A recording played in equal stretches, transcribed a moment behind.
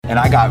and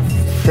I got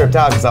tripped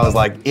out because I was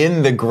like,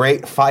 in the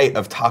great fight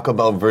of Taco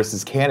Bell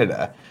versus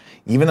Canada,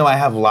 even though I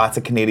have lots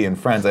of Canadian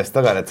friends, I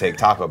still got to take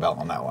Taco Bell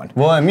on that one.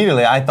 Well,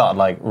 immediately I thought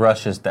like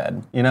Russia's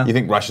dead. You know? You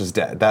think Russia's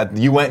dead? That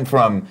you went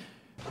from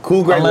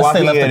Cool Greg Unless walking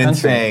they left the in and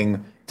country.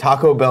 saying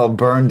Taco Bell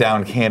burned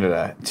down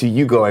Canada to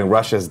you going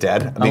Russia's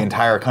dead. The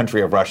entire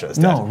country of Russia is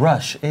dead. No,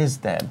 Rush is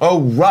dead.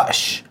 Oh,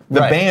 Rush.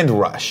 The Right. band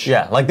Rush.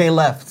 Yeah, like they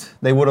left.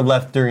 They would have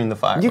left during the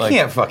fire. You Like,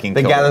 can't fucking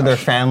They kill gathered their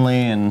Rush. family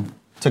and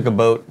took a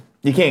boat.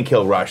 You can't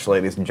kill Rush,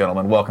 ladies and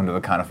gentlemen. Welcome to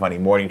the Kind of Funny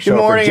Morning Show.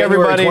 Good morning, for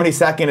January everybody.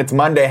 22nd. It's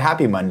Monday.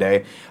 Happy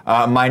Monday.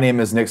 My name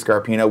is Nick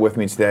Scarpino. With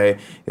me today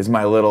is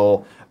my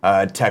little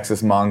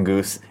Texas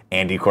mongoose,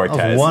 Andy Cortez.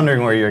 I was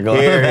wondering where you're going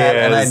Here with that,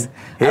 he and is.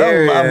 I don't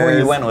Here he love where you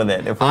is. went with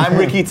it. I'm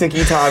Ricky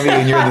Tiki Tavi,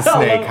 and you're the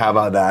snake. How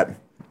about that?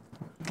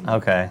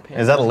 Okay.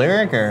 Is that a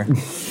lyric or?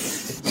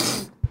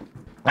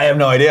 I have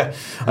no idea.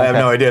 I have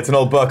no idea. It's an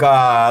old book.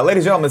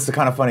 Ladies and gentlemen, it's the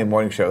Kind of Funny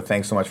Morning Show.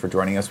 Thanks so much for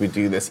joining us. We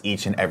do this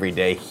each and every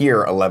day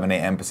here, 11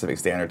 a.m. Pacific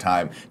Standard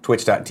Time,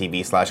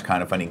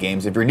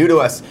 twitch.tv/kindoffunnygames. If you're new to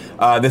us,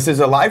 this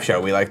is a live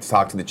show. We like to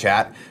talk to the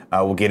chat.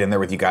 We'll get in there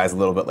with you guys a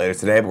little bit later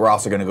today, but we're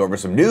also going to go over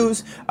some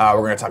news. We're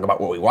going to talk about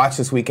what we watched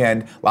this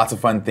weekend. Lots of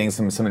fun things,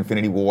 some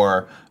Infinity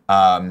War,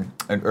 or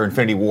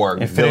Infinity War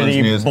villains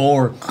Infinity news.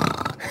 War.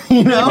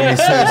 You know?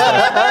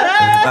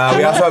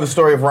 We also have a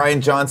story of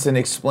Ryan Johnson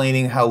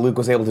explaining how Luke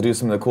was able to do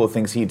some of the cool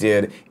things he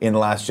did in The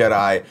Last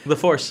Jedi. The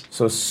Force.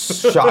 So,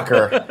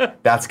 shocker,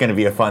 that's going to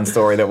be a fun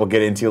story that we'll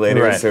get into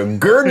later. Right. So,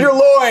 gird your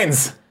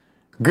loins!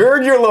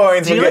 Gird your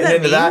loins. Do you We're know what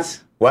getting that into means?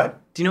 that.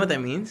 What? Do you know what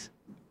that means?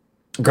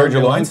 Gird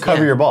your loins?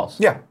 Cover Yeah. your balls.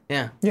 Yeah.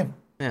 Yeah. Yeah.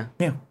 Yeah.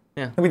 Yeah.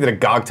 Yeah. We did a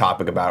GOG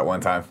topic about it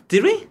one time.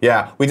 Did we?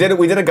 Yeah, we did it.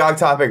 We did a GOG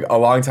topic a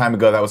long time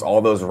ago. That was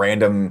all those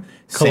random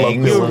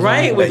sayings. You're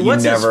right, that with you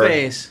what's his never-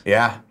 face?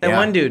 Yeah, That yeah.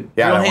 one dude,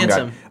 Yeah, real that one guy.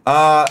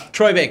 handsome.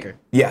 Troy Baker.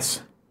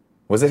 Yes,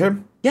 was it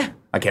him? Yeah.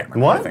 I can't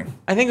remember. What? anything.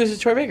 I think it was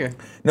Troy Baker.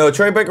 No,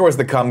 Troy Baker was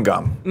the cum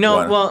gum. No,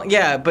 one. well,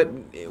 yeah, but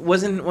it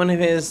wasn't one of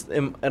his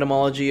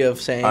etymology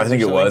of saying. I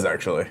think it was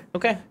actually.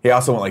 Okay. He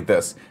also went like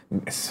this.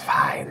 It's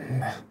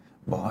fine,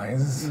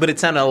 boys. But it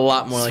sounded a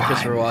lot more like Fine.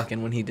 Christopher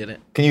Walken when he did it.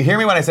 Can you hear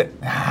me when I say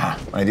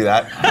when I do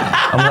that?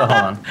 Hold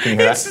on. Can you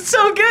hear It's that?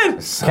 so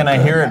good. So Can I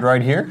good. hear it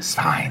right here? It's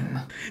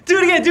fine. Do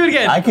it again. Do it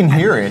again. I can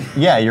hear it.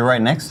 Yeah, you're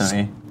right next to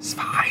me. It's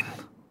fine.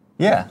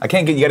 Yeah. I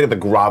can't get. You gotta get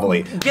the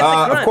grovelly. Get the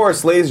grunt. Of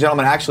course, ladies and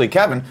gentlemen. Actually,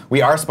 Kevin,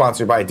 we are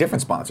sponsored by a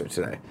different sponsor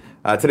today.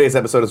 Today's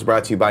episode is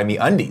brought to you by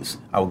MeUndies.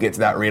 I will get to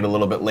that read a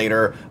little bit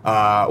later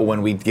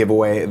when we give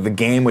away the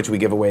game, which we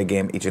give away a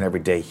game each and every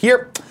day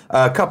here.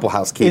 A couple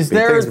housekeeping Is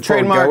there things a before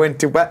we trademark go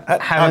into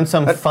Having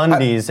some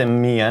fundies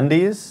and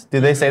MeUndies.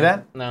 Did they say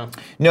that? no.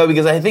 No,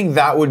 because I think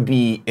that would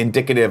be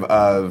indicative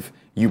of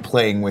you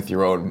playing with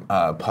your own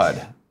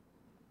pud.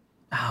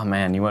 Oh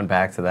man, you went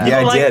back to that.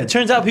 Yeah, I did. It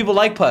turns out people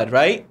like Pud,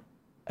 right?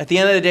 At the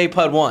end of the day,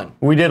 Pud won.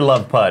 We did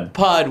love Pud.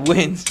 Pud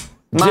wins.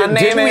 My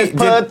name is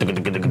Pud.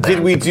 Did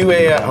we do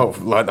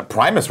the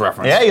Primus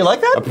reference? Yeah, you like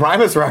A that?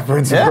 Primus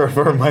reference Yeah.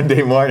 for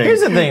Monday morning.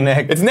 Here's the thing,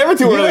 Nick. It's never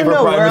too You early don't for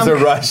know where Primus or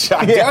I'm- Rush.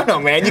 I Yeah. don't know,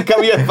 man. You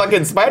come here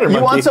fucking Spider Monkey.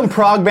 You want some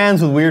prog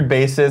bands with weird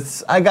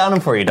bassists? I got them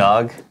for you,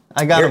 dog.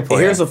 I got them for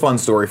Here's you. a fun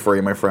story for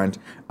you, my friend.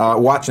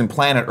 Watching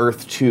Planet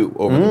Earth 2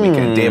 over the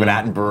weekend. David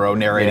Attenborough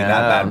narrating that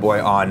Yeah. bad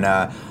boy on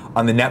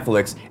the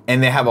Netflix,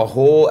 and they have a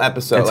whole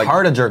episode. It's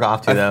hard to jerk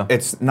off to, though.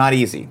 It's not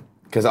easy.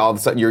 Because all of a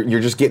sudden you're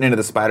just getting into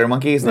the spider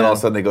monkeys, and then Yeah. all of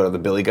a sudden they go to the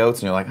billy goats,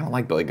 and you're like, I don't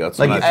like billy goats.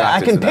 I'm Like not I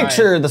attracted can to them.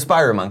 picture the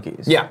spider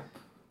monkeys. Yeah.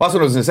 Well, that's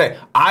what I was gonna say.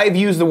 I've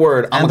used the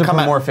word I'm gonna come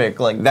at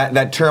Anthropomorphic, like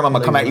that term. I'm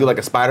gonna come at you like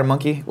a spider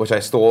monkey, which I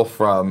stole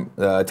from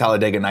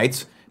Talladega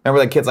Nights. Remember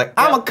that kid's like,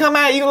 I'm gonna come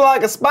at you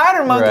like a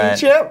spider monkey, Right.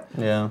 Chip.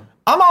 Yeah.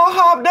 I'm all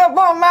hopped up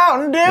on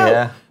Mountain Dew.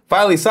 Yeah.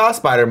 Finally saw a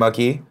spider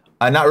monkey.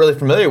 I'm not really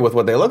familiar with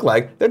what they look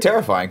like. They're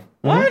terrifying.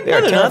 What? They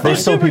are No, they're not. terrifying. They're They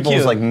stole super people's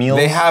cute. like meals.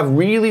 They have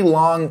really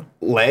long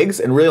legs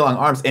and really long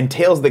arms and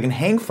tails they can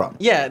hang from.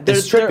 Yeah,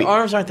 It's their trippy.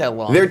 arms aren't that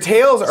long. Their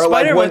tails are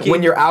Spider like monkey.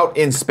 when you're out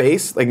in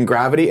space, like in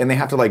gravity, and they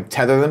have to like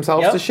tether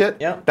themselves Yep, to shit.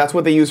 yep. That's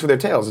what they use for their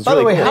tails. It's By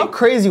really the way, cool. how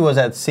crazy was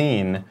that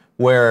scene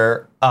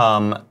where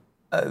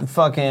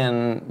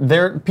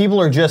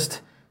people are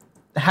just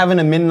having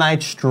a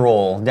midnight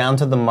stroll down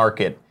to the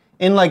market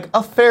in like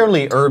a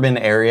fairly urban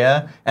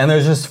area, and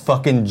there's just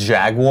fucking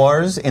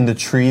jaguars in the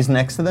trees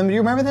next to them. Do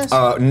you remember this?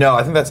 No,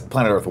 I think that's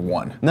Planet Earth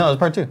 1. No, it's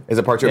part 2. Is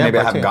it part 2? Yeah, Maybe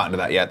I part haven't 2. gotten to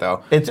that yet,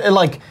 though. It's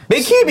like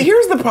They keep.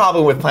 Here's the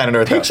problem with Planet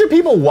Earth. though. picture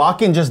people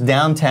walking just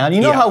downtown. You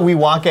know Yeah. how we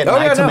walk at Oh,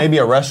 night yeah, to no. maybe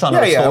a restaurant or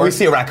a Yeah, store? we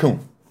see a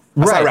raccoon.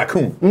 I saw a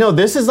raccoon. No,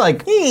 this is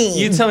like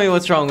You tell me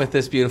what's wrong with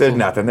this beautiful. They're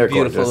nothing. They're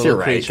beautiful gorgeous. You're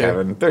little right, creature.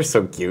 Kevin. They're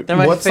so cute. They're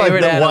my what's like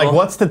favorite the, animal. like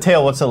what's the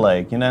tail? What's the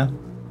leg? You know?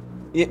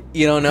 You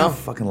don't How know?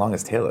 fucking long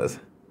his tail is.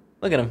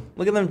 Look at them.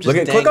 Look at them. Just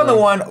Click on the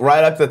dangling. one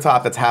right up to the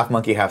top that's half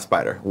monkey, half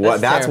spider.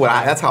 That's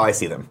terrifying. that's how I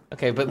see them.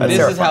 Okay, but That's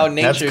this is how terrifying.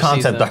 nature That's sees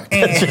concept them. art.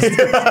 That's just,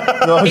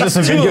 no, it's just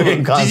a Two video of game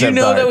them. concept Did you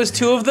know art. there was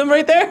 2 of them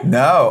right there?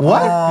 No.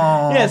 What?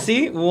 Yeah.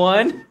 See,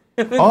 1.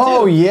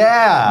 Oh I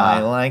yeah.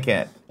 like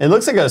it. It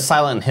looks like a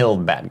Silent Hill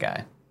bad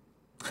guy.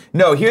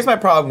 No, here's my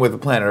problem with the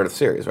Planet Earth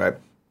series, right?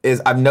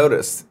 is I've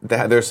noticed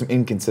that there's some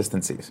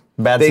inconsistencies.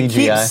 Bad they CGI.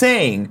 keep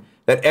saying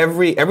that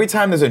every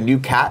time there's a new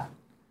cat,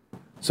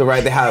 so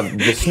right, they have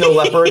the snow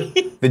leopard,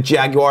 the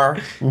jaguar,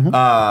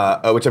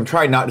 which I'm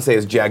trying not to say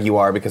is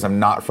jaguar because I'm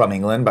not from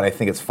England, but I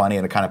think it's funny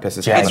and it kind of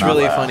pisses me off. It's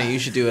really funny. You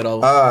should do it all.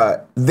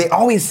 They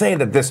always say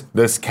that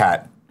this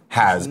cat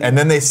has, and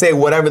then they say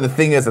whatever the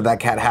thing is that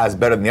cat has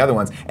better than the other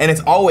ones, and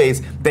it's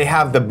always they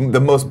have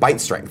the most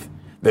bite strength.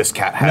 This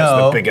cat has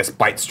the biggest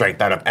bite strength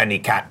out of any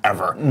cat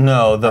ever.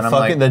 No,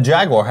 the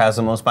jaguar has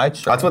the most bite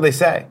strength. That's what they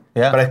say.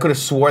 Yeah. But I could have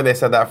swore they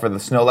said that for the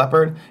snow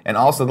leopard and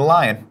also the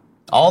lion.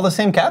 All the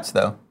same cats,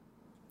 though.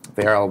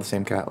 They are all the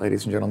same cat,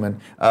 ladies and gentlemen.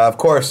 Of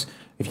course,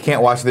 if you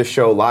can't watch this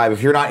show live,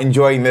 if you're not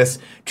enjoying this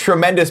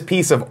tremendous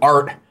piece of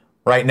art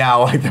right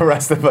now, like the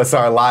rest of us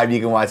are live, you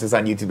can watch this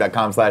on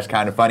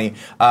youtube.com/kindafunny.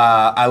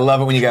 I love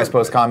it when you guys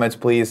post comments,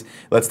 please.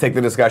 Let's take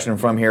the discussion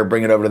from here,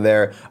 bring it over to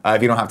there.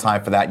 If you don't have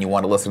time for that and you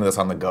want to listen to this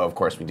on the go, of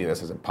course, we do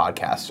this as a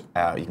podcast.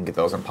 You can get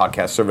those on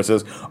podcast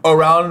services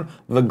around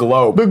the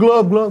globe. The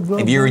globe.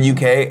 If you're in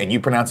UK and you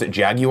pronounce it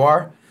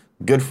Jaguar,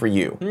 good for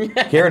you.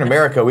 Here in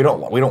America, we don't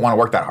want to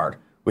work that hard.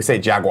 We say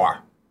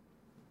Jaguar.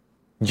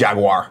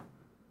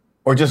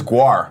 Or just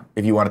Guar,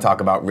 if you want to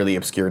talk about really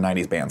obscure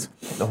 90s bands.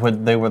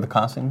 They were the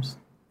costumes?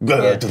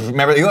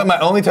 Remember, my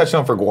only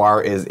touchdown for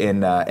Guar is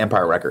in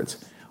Empire Records,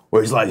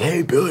 where he's like,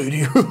 hey, Billy, do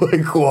you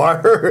like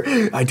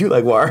Guar? I do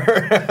like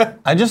Guar.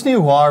 I just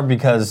knew Guar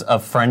because a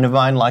friend of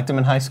mine liked him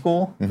in high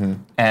school. Mm-hmm.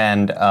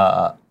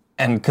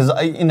 And because,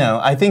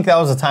 I think that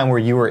was a time where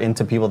you were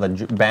into people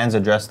bands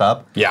that dressed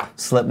up. Yeah.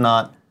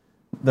 Slipknot.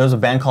 There was a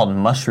band called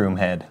Mushroom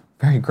Head.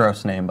 Very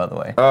gross name, by the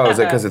way. Oh, is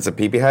it because it's a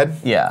pee-pee head?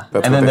 Yeah.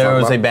 That's and then there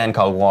was about? a band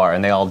called Guar,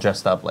 and they all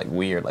dressed up like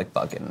weird, like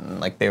fucking,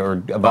 like they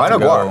were I about know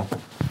to go,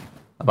 Guar.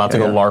 about to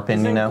go LARPing,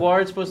 Isn't you know?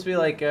 Guard supposed to be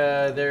like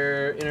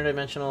they're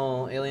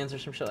interdimensional aliens or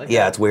some shit like that?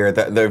 Yeah, it's weird.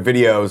 Their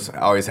videos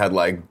always had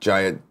like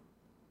giant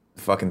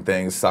fucking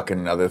things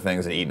sucking other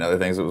things and eating other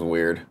things. It was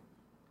weird.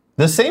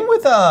 The same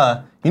with,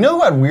 you know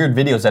who had weird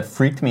videos that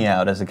freaked me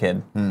out as a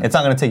kid? It's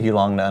not going to take you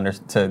long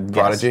to guess.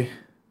 Prodigy?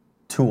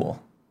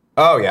 Tool.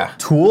 Oh, yeah.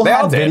 Tool They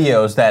all had did.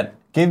 videos that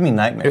gave me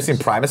nightmares. You ever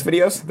seen Primus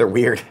videos? They're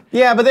weird.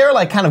 Yeah, but they were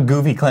like kind of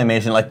goofy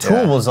claymation. Like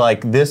Tool Yeah. was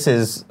like, this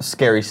is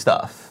scary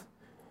stuff.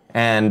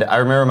 And I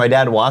remember my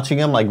dad watching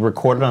him, like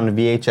recorded on a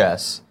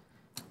VHS.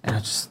 And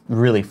it's just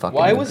really fucking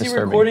Why was he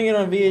disturbing. recording it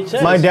on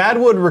VHS? My dad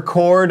would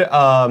record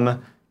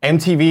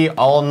MTV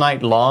all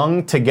night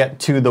long to get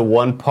to the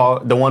one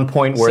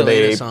point where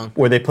Selena song.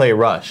 they play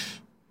Rush.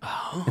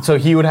 Oh. And so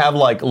he would have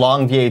like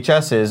long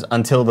VHSs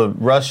until the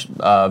Rush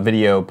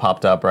video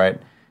popped up,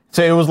 right?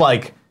 So it was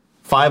like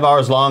 5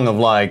 hours long of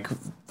like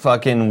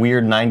fucking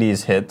weird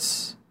 90s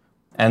hits,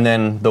 and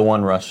then the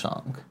one Rush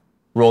song,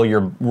 Roll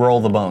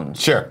the Bones.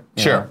 Sure.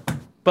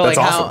 But That's like,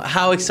 awesome.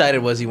 how excited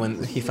was he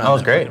when he found That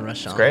was great. fucking Rush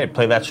It's song? great.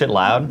 Play that shit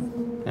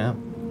loud. Yeah.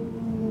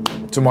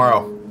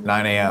 Tomorrow,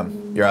 9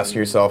 a.m., you're asking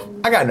yourself,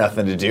 I got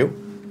nothing to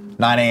do.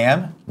 9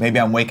 a.m., maybe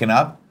I'm waking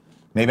up.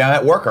 Maybe I'm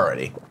at work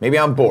already. Maybe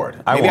I'm bored.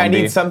 Maybe I won't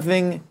need be.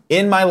 something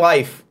in my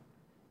life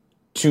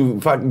to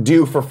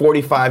do for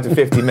 45 to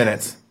 50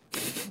 minutes.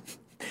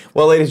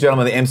 Well, ladies and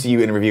gentlemen, the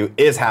MCU interview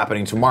is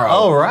happening tomorrow.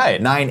 Oh,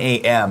 right. 9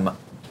 a.m.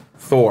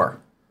 Thor.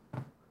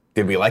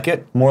 Did we like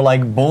it? More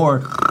like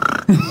bored.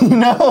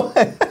 No.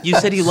 You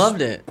said you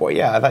loved it. Boy,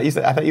 yeah, I thought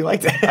you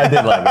liked it. I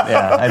did like it.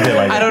 Yeah, I did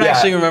like it. I don't Yeah.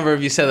 actually remember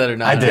if you said that or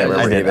not. I did.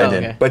 remember I did. either. I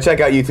did. Okay. But check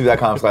out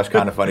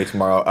youtube.com/kindafunny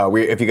tomorrow.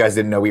 If you guys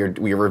didn't know, we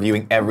are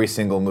reviewing every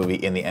single movie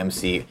in the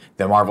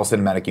the Marvel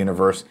Cinematic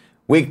Universe,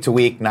 week to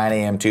week, 9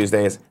 a.m.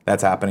 Tuesdays.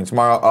 That's happening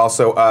tomorrow.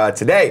 Also,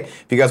 today,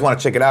 if you guys want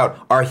to check it out,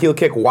 our Heel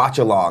Kick Watch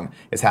Along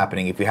is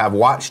happening. If you have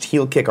watched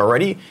Heel Kick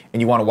already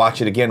and you want to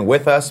watch it again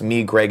with us,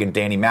 me, Greg, and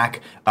Danny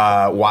Mac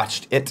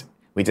watched it.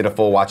 We did a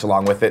full watch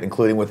along with it,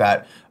 including with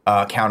that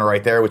counter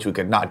right there, which we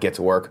could not get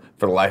to work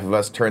for the life of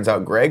us. Turns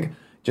out Greg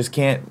just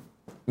can't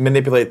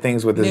manipulate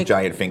things with his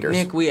giant fingers.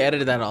 Nick, we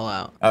edited that all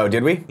out. Oh,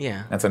 did we?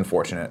 Yeah. That's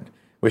unfortunate.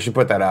 We should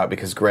put that out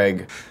because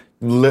Greg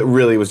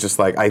really was just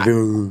like, I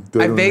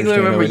vaguely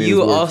remember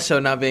you also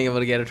not being able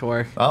to get it to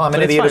work. Oh, I'm an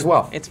But it's idiot fine. as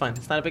well. It's fine.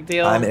 It's not a big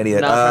deal. I'm an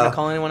idiot. Not trying to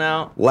call anyone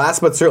out. Last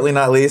but certainly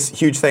not least,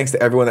 huge thanks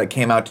to everyone that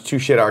came out to Two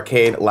Shit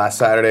Arcade last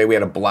Saturday. We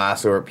had a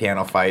blast over at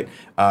Piano Fight.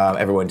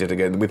 Everyone did a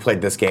good. We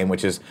played this game,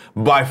 which is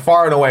by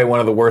far and away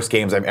one of the worst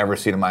games I've ever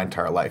seen in my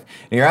entire life.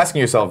 And you're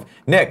asking yourself,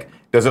 Nick,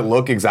 does it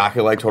look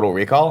exactly like Total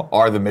Recall?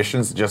 Are the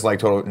missions just like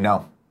Total?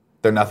 No,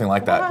 they're nothing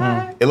like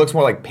that. It looks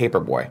more like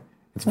Paperboy.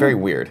 It's very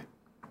weird.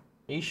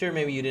 Are you sure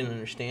maybe you didn't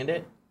understand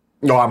it?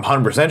 No, I'm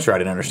 100% sure I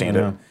didn't understand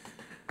it. All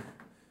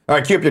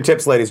right, cue up your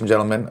tips, ladies and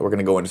gentlemen. We're going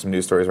to go into some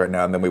news stories right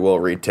now, and then we will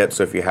read tips.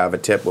 So if you have a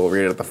tip, we'll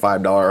read it at the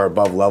 $5 or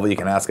above level. You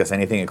can ask us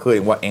anything,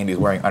 including what Andy's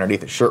wearing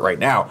underneath his shirt right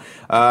now.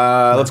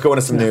 Let's go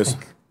into some news.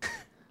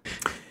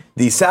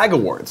 The SAG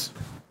Awards,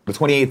 the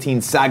 2018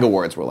 SAG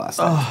Awards were last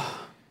night.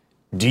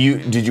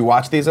 Did you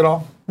watch these at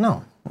all?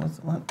 No.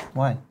 What?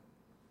 Why?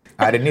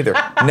 I didn't either.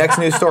 Next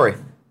news story.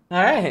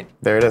 All right.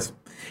 There it is.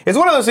 It's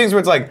one of those things where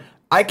it's like,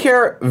 I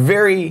care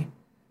very,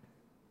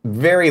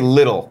 very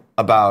little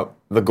about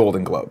the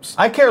Golden Globes.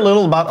 I care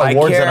little about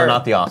awards that care- are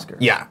not the Oscars.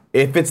 Yeah.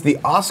 If it's the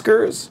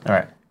Oscars, All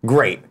right.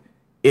 great.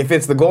 If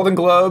it's the Golden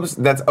Globes,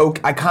 that's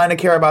okay. I kind of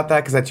care about that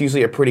because that's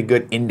usually a pretty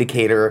good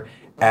indicator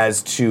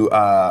as to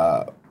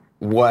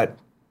what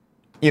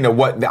the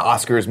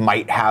Oscars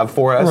might have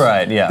for us.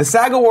 Right, yeah. The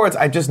SAG Awards,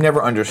 I just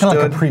never understood. Kind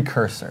of like a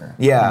precursor.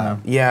 Yeah,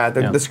 yeah.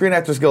 The Screen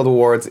Actors Guild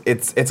Awards,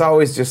 it's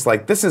always just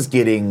like it's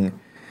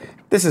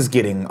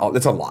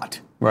a lot.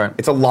 Right.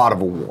 It's a lot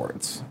of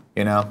awards.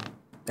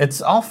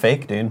 It's all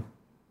fake, dude.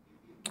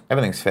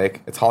 Everything's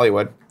fake. It's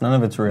Hollywood. None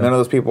of it's real. None of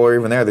those people are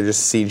even there. They're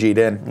just CG'd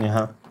in.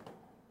 Uh-huh.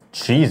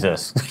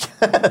 Jesus.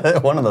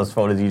 One of those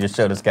photos you just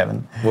showed us,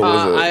 Kevin. What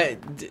was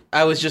it?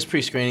 I was just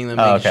pre-screening them,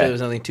 making okay. sure there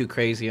was nothing too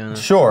crazy on it.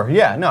 Sure.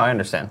 Yeah. No, I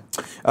understand.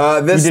 This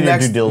You did your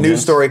next due diligence.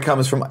 news story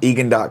comes from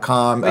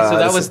Egan.com. Wait, so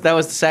that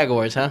was the SAG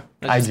Awards, huh?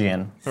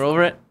 IGN. We're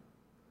over it.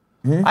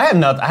 I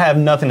have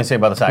nothing to say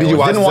about the SAG Did you Awards.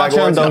 watch Didn't the watch SAG them.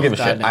 Awards? Don't No, give a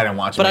God, shit. no. I don't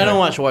watch But them I don't either.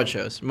 watch award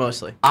shows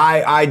mostly.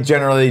 I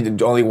generally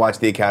only watch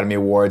the Academy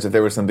Awards. If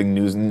there was something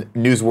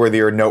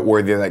newsworthy or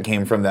noteworthy that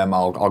came from them,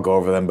 I'll go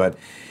over them. But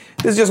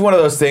this is just one of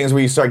those things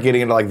where you start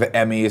getting into like the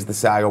Emmys, the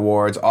SAG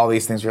Awards, all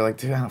these things. Where you're like,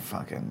 dude, I don't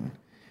fucking.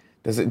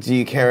 Do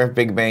you care if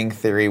Big Bang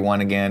Theory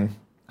won again?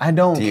 I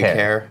don't Do you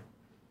care?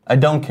 I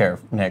don't care,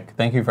 Nick.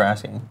 Thank you for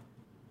asking.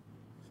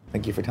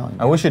 Thank you for telling me.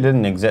 I wish it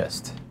didn't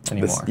exist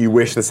anymore. You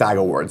wish the SAG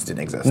Awards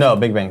didn't exist. No,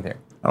 Big Bang Theory.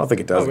 I don't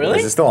think it does. Oh, really?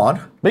 Is it still on?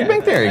 Big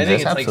Bang Theory I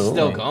think exists, it's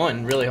absolutely. like still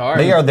going really hard.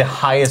 They are the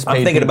highest paid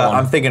I'm thinking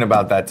people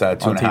about that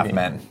Two and a Half TV.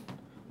 Men.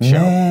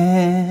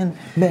 Man.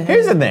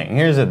 Here's the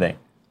thing.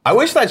 I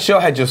wish that show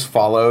had just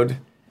followed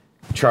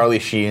Charlie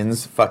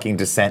Sheen's fucking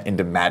descent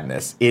into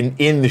madness in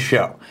the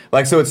show.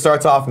 Like, so it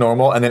starts off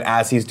normal, and then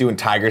as he's doing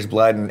Tiger's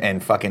Blood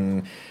and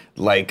fucking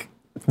like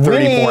 30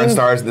 Winning. porn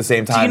stars at the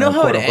same time. Do you know and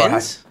how it quote-unquote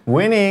ends?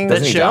 Winning.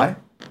 Doesn't he show? die?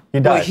 He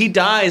died. Well, he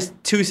dies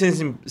 2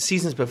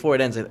 seasons before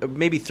it ends,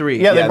 maybe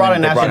 3. Yeah, they Yeah, brought then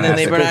in they Ashton brought And then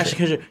they Ashton burn Kutcher.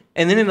 Ashton Kutcher.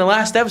 And then in the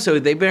last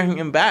episode, they bring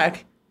him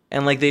back,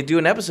 and like they do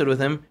an episode with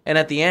him, and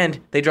at the end,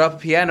 they drop a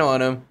piano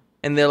on him,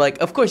 and they're like,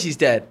 of course he's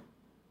dead.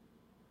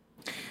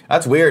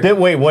 That's weird.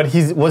 Wait,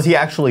 was he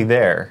actually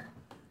there?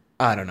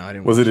 I don't know. I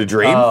didn't. Was it a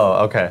dream?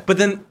 Oh, okay. But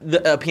then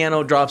the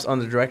piano drops on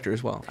the director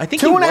as well. I think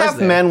Two he and a was Half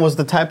there. Men was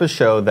the type of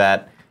show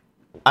that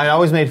I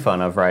always made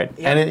fun of, right?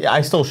 Yeah. And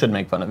I still should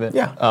make fun of it.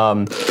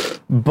 Yeah.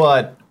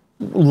 But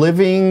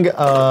living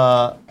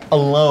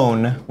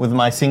alone with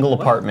my single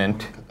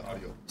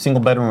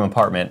bedroom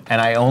apartment,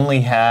 and I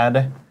only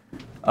had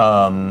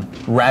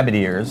rabbit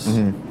ears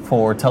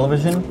for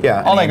television.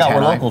 Yeah, All and I got were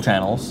antennae. local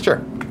channels.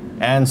 Sure.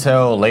 And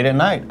so late at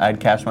night,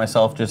 I'd catch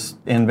myself just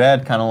in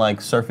bed, kind of like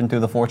surfing through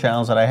the 4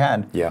 channels that I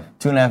had. Yeah.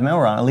 2 and a Half Men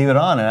were on. I'd leave it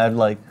on, and I'd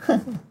like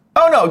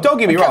Oh no, don't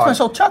get me catch wrong.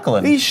 myself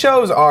chuckling. These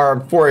shows are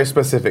for a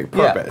specific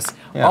Yeah. purpose.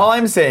 Yeah. All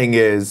I'm saying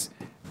is,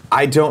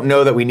 I don't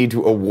know that we need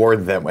to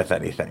award them with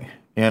anything.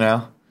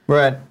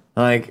 Right.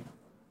 Like,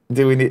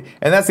 do we need?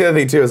 And that's the other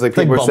thing too. Is like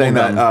people like were saying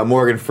bubblegum. that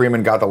Morgan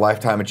Freeman got the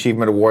Lifetime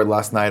Achievement Award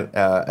last night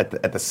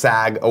at the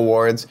SAG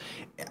Awards.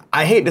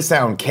 I hate to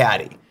sound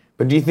catty,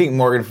 but do you think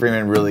Morgan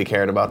Freeman really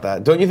cared about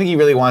that? Don't you think he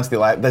really wants the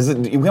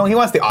he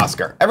wants the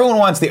Oscar. Everyone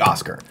wants the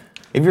Oscar.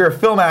 If you're a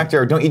film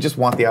actor, don't you just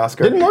want the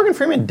Oscar? Didn't Morgan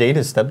Freeman date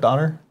his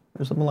stepdaughter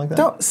or something like that?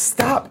 Don't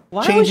stop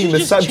Why changing would you the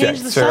just subject,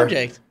 change the sir.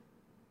 subject?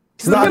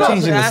 Stop Look it up.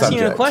 changing the Asking you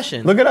a subject.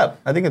 question. Look it up.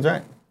 I think it's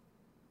right.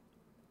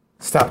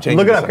 Stop changing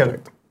Look the it up,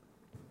 subject.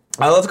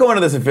 Let's go into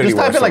this Infinity Just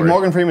War type in like story.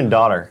 Morgan Freeman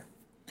daughter.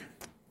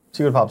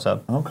 See what pops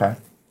up. Okay.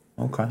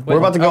 Okay. We're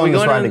about to go Are we on this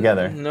going ride on-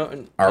 together.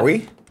 No, Are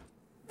we?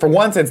 For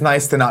once, it's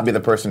nice to not be the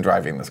person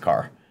driving this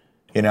car.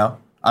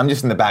 I'm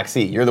just in the back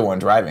seat. You're the one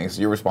driving,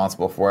 so you're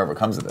responsible for whatever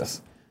comes of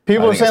this.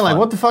 People I are think saying it's like, fun.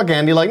 "What the fuck,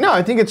 Andy?" Like, no,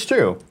 I think it's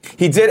true.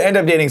 He did end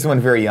up dating someone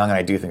very young, and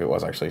I do think it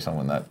was actually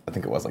someone that I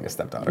think it was like a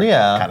stepdaughter,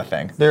 Yeah, kind of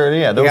thing. There It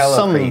was got a little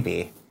some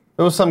creepy.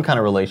 There was some kind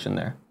of relation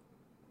there.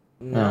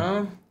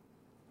 no.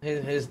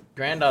 His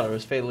granddaughter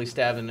was fatally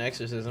stabbed in an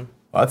exorcism.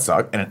 Well, that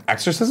sucked. And an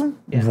exorcism?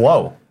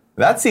 Whoa.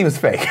 That seems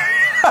fake.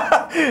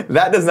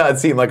 That does not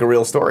seem like a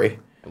real story.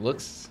 It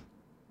looks.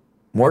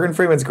 Morgan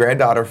Freeman's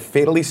granddaughter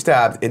fatally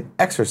stabbed in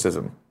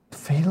exorcism.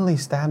 Fatally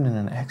stabbed in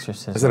an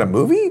exorcism. Is it a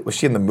movie? Was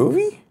she in the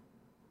movie?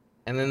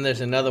 And then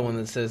there's another one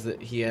that says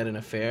that he had an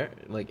affair.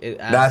 Like it.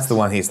 That's asks the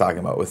one he's talking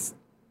about with.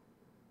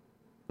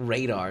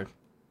 Radar.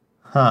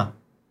 Huh.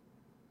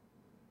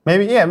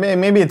 Maybe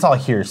maybe it's all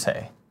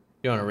hearsay.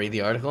 You want to read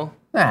the article?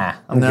 Nah,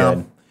 I'm No.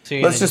 good. So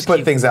you're Let's gonna just put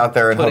keep things out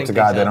there and hope putting to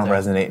God things they out don't there.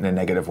 resonate in a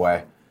negative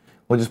way.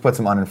 We'll just put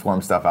some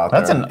uninformed stuff out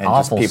That's there an and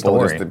awful just people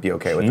story. just to be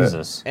okay with it.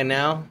 Jesus. And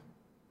now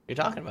you're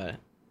talking about it.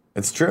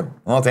 It's true.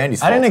 Well, it's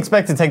Andy's I fault. didn't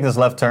expect to take this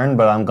left turn,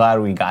 but I'm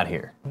glad we got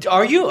here.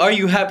 Are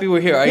you happy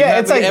we're here? Are you Yeah, happy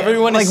it's like-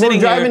 everyone like is we're sitting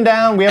driving here,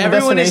 down, we have a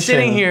everyone is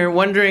destination. sitting here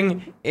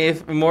wondering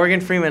if Morgan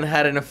Freeman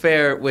had an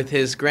affair with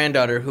his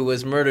granddaughter who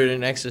was murdered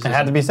in exorcism. It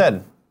had to be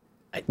said.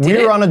 Did We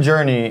it? were on a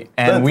journey,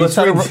 and Let's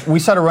read- we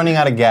started running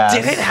out of gas.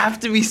 Did it have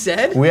to be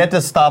said? We had to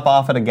stop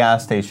off at a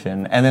gas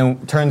station, and then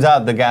turns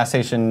out the gas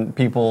station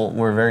people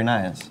were very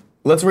nice.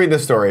 Let's read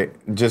this story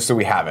just so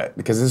we have it,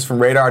 because this is from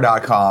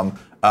radar.com.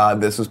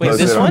 This was Wait,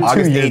 posted this on one?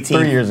 August 3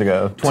 18th, years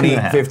ago.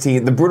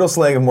 2015. The brutal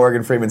slaying of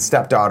Morgan Freeman's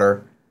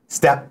step-granddaughter,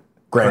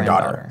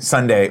 Granddaughter.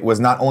 Sunday was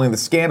not only the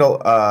scandal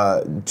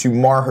to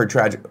mar her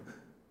tragic.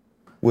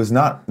 Was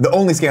not the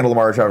only scandal to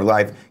mar her tragic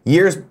life.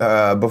 Years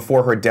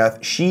before her death,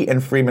 she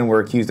and Freeman were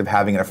accused of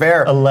having an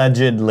affair.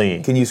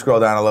 Allegedly. Can you scroll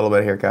down a little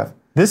bit here, Kev?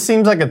 This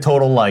seems like a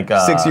total like.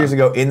 6 years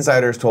ago,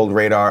 insiders told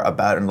Radar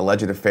about an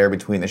alleged affair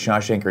between the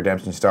Shawshank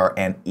Redemption star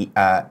and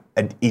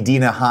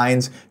Edina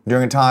Hines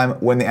during a time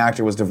when the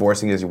actor was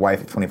divorcing his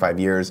wife of 25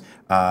 years.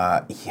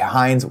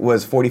 Hines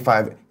was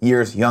 45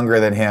 years younger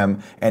than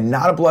him and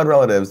not a blood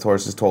relative,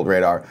 sources told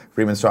Radar.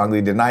 Freeman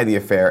strongly denied the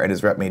affair, and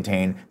his rep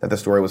maintained that the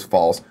story was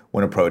false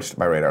when approached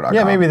by Radar.com.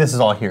 Yeah, maybe this is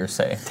all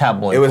hearsay,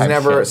 tabloid. It was type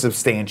never shit.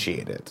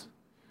 substantiated.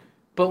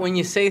 But when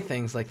you say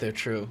things like they're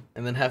true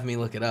and then have me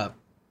look it up.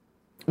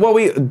 Well,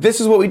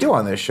 this is what we do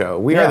on this show.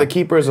 We Yeah. are the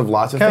keepers of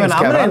lots of Kevin, things. I'm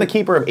Kevin, gonna- I'm the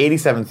keeper of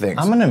 87 things.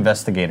 I'm an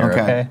investigator.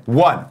 Okay.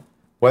 One,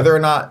 whether or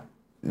not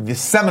the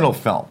seminal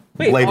film,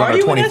 Wait, Blade are Runner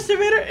you 20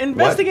 an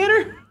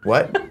investigator?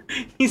 What?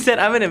 He said,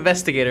 I'm an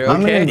investigator,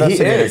 I'm an okay?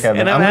 investigator, is.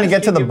 Kevin. And I'm I'm going to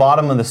get to asking the you-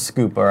 bottom of the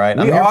scoop, all right?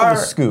 I'm We here for are the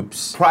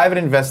scoops. Private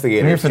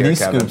investigators I'm here for these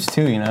Kevin. scoops,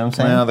 too, you know what I'm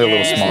saying? Well, they're a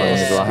little smaller.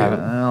 Yeah. So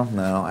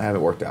I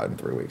haven't worked out in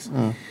 3 weeks.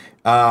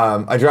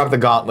 I dropped the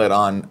gauntlet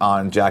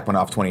on Jack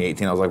Manoff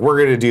 2018. I was like, we're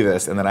going to do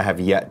this, and then I have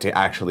yet to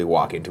actually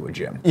walk into a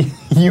gym.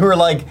 You were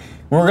like,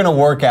 we're going to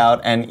work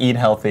out and eat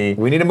healthy.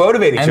 We need to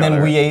motivate each and other.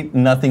 then we ate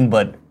nothing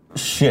but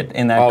shit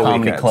in that All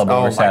comedy weekends. club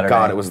over Oh Saturday. my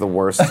god, it was the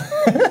worst.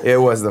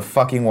 It was the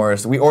fucking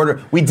worst.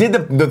 We did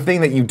the thing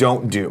that you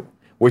don't do,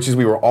 which is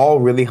we were all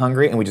really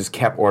hungry and we just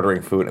kept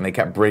ordering food and they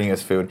kept bringing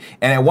us food.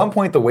 And at one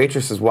point the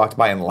waitresses walked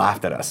by and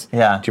laughed at us.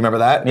 Yeah. Do you remember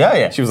that? Yeah,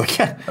 yeah. She was like,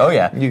 Oh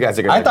yeah, you guys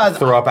are gonna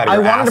throw up out of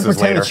your I wanted to asses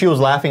pretend later. that she was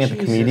laughing at the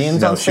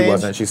comedians No, on stage. she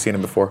wasn't. She's seen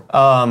him before.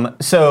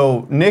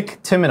 So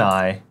Nick, Tim, and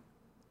I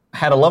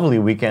had a lovely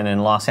weekend in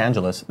Los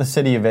Angeles, the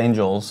city of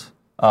angels,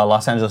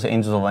 Los Angeles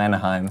Angels of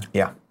Anaheim.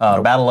 Yeah.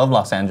 Battle of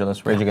Los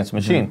Angeles, Rage Against the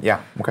Machine.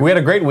 Yeah, okay. We had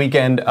a great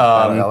weekend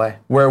of LA.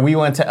 where we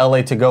went to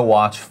LA to go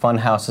watch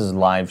Funhouse's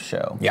live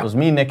show. Yeah. It was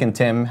me, Nick, and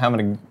Tim having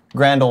a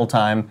grand old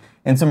time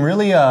in some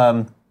really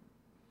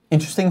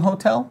interesting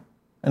hotel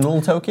in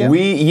Little Tokyo.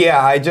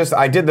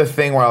 I did the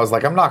thing where I was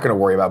like, I'm not going to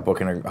worry about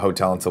booking a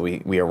hotel until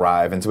we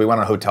arrive. And so we went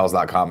on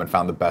hotels.com and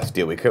found the best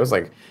deal we could. It was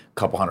like a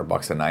couple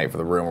 $100 a night for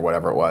the room or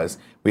whatever it was.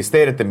 We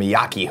stayed at the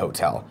Miyake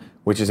Hotel,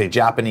 which is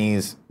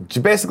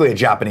basically a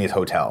Japanese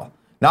hotel.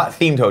 Not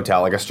themed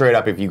hotel, like a straight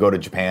up, if you go to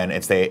Japan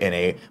and stay in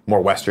a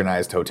more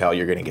westernized hotel,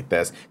 you're going to get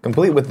this.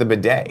 Complete with the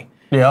bidet.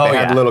 Yeah, They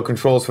had little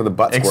controls for the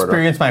butt squirter.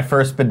 Experienced my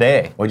first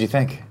bidet. What'd you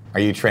think? Are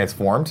you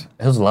transformed?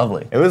 It was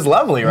lovely. It was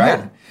lovely, right?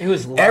 Yeah. It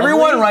was lovely.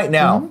 Everyone right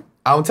now,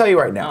 I'll tell you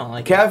right now, I don't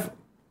like Kev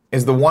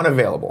is the one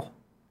available.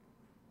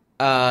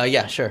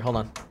 Yeah, sure, hold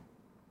on.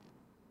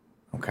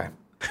 Okay.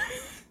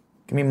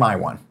 Give me my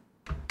one.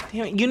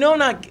 Damn it, you know I'm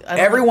not...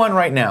 Everyone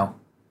right now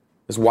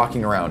is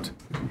walking around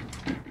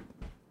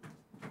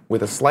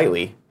with a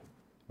slightly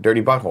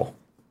dirty butthole.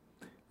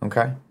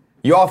 Okay?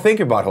 You all think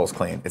your butthole's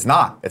clean. It's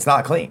not. It's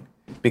not clean.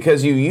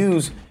 Because you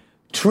use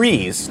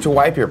trees to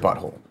wipe your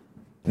butthole,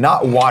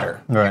 not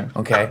water. Right.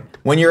 Okay?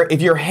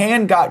 If your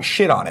hand got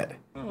shit on it,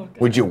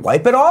 would you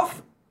wipe it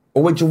off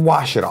or would you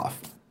wash it off?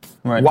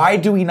 Right. Why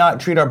do we not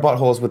treat our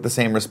buttholes with the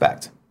same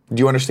respect? Do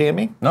you understand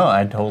me? No,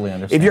 I totally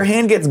understand. If your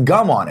hand gets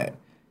gum on it,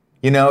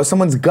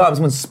 someone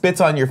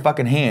spits on your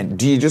fucking hand,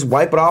 do you just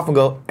wipe it off and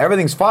go,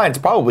 everything's fine, it's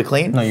probably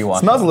clean? No, you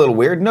wash Smells it a little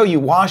weird. No, you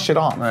wash it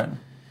off. Right.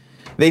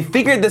 They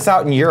figured this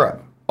out in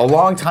Europe a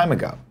long time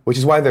ago, which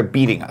is why they're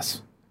beating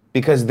us.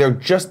 Because they're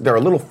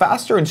a little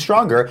faster and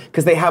stronger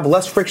because they have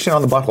less friction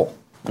on the butthole.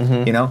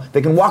 Mm-hmm.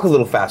 They can walk a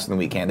little faster than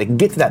we can. They can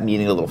get to that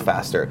meeting a little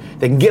faster.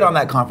 They can get on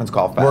that conference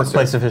call faster.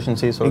 Workplace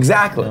efficiency. Sort of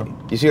Exactly.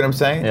 thing, You see what I'm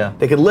saying? Yeah.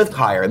 They can lift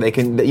higher. They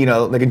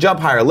can jump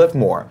higher, lift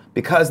more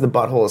because the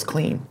butthole is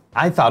clean.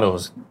 I thought it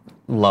was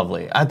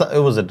lovely. I thought it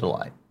was a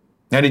delight.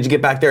 Now, did you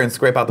get back there and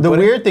scrape out the The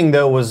pudding? weird thing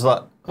though was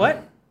What?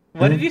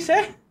 What did you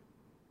say?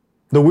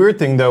 the weird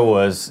thing though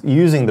was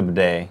using the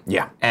bidet.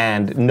 Yeah.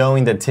 And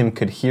knowing that Tim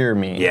could hear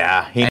me.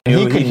 Yeah, He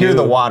could hear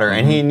the water,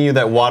 and he knew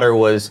that water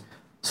was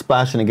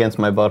splashing against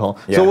my butthole.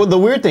 Yeah. So the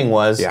weird thing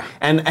was, Yeah.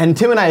 and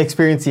Tim and I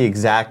experienced the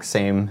exact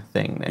same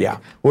thing. Nick. Yeah.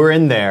 We're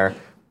in there,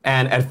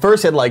 and at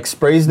first it like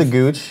sprays the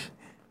gooch.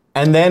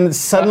 And then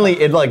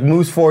suddenly it like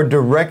moves forward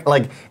direct,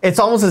 like it's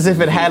almost as if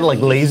it had like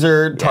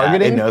laser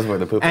targeting. it knows where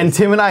the poop And is.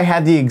 Tim and I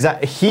had the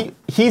exact.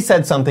 He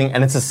said something,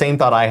 and it's the same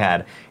thought I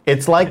had.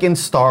 It's like in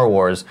Star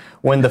Wars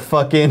when the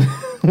fucking in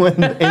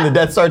the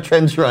Death Star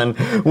trench run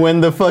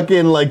when the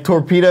fucking like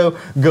torpedo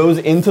goes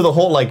into the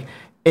hole, like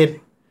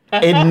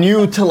it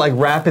knew to like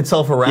wrap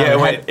itself around.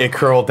 Yeah, it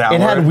curled downward.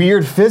 It had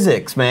weird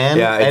physics, man.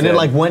 Yeah, it and did. it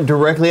like went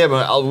directly up.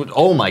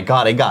 Oh my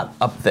god, it got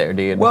up there,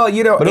 dude. Well,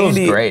 but it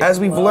Andy, was great. as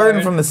we've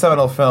learned from the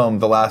seminal film,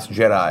 The Last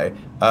Jedi,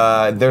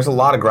 there's a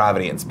lot of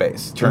gravity in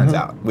space, turns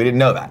out. We didn't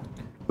know that.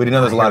 We didn't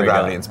know there's a lot of Here we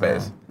gravity go. in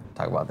space.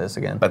 Talk about this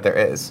again. But there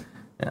is.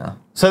 Yeah.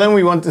 So then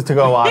we wanted to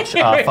go watch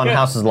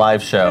Funhouse's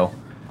live show.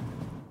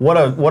 What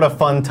a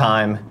fun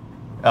time.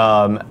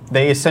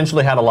 They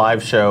essentially had a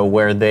live show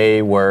where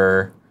they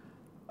were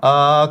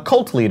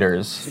Cult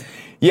leaders.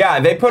 Yeah,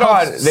 they put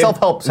on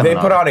Self-help They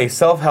seminar. put on a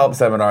self-help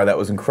seminar that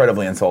was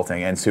incredibly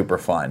insulting and super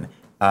fun.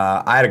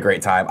 I had a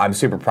great time. I'm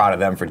super proud of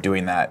them for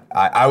doing that.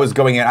 I was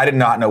going in. I did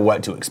not know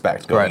what to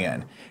expect going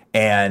in,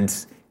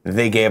 and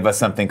they gave us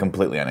something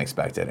completely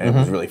unexpected, and it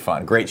was really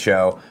fun. Great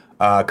show.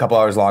 A couple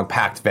hours long,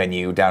 packed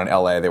venue down in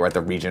LA. They were at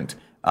the Regent,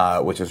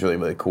 which was really,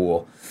 really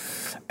cool.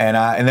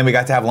 And then we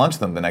got to have lunch with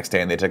them the next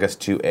day, and they took us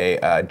to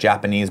a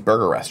Japanese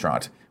burger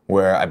restaurant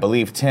where I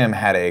believe Tim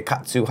had a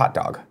katsu hot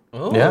dog.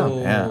 Oh.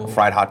 Yeah,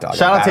 fried hot dog.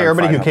 Shout out to Battered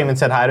everybody fried who hot came dog. and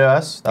said hi to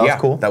us. That was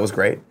cool. That was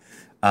great.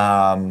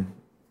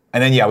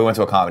 And then, we went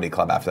to a comedy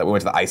club after that. We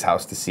went to the Ice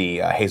House to see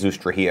Jesus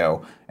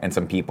Trujillo and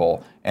some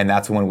people. And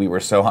that's when we were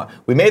so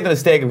we made the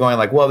mistake of going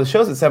like, well, the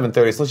show's at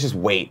 7:30, so let's just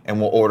wait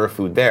and we'll order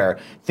food there.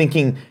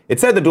 Thinking,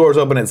 it said the doors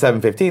open at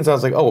 7:15, so I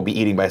was like, oh, we'll be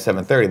eating by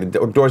 7:30.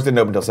 The doors didn't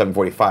open until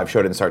 7:45.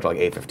 Show didn't start till like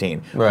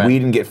 8:15. Right. We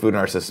didn't get food in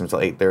our system until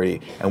 8:30.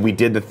 And we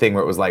did the thing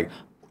where it was like,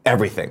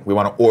 everything. We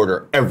want to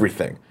order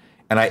everything.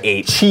 And I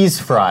ate Cheese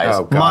fries,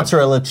 Oh, God.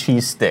 mozzarella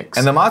cheese sticks.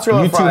 And the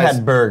mozzarella you fries- You two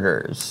had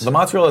burgers. the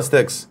mozzarella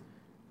sticks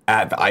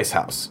at the Ice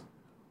House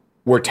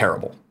were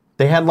terrible.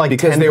 They had like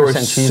Because 10% they were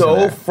cheese in so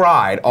there.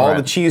 fried, all the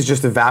Right. cheese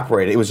just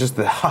evaporated. It was just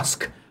the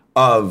husk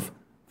of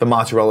the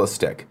mozzarella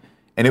stick,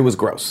 and it was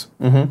gross.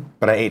 Mm-hmm.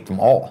 But I ate them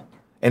all.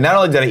 And not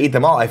only did I eat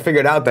them all, I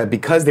figured out that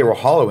because they were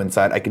hollow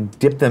inside, I could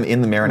dip them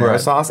in the marinara Right.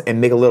 sauce and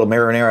make a little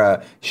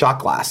marinara shot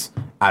glass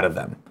out of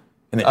them.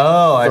 And then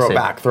I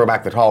see. throw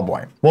back the tall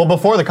boy. Well,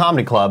 before the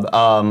comedy club,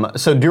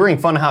 so during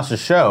Funhouse's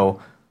show,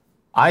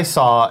 I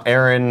saw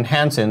Aaron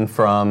Hansen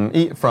from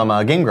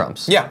Game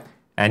Grumps. Yeah.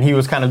 And he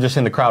was kind of just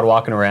in the crowd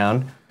walking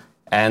around.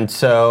 And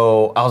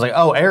so I was like,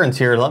 oh, Aaron's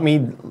here. Let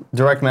me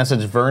direct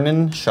message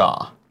Vernon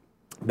Shaw,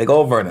 Big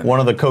old Vernon. one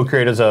of the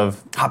co-creators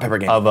of Hot Pepper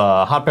Gaming.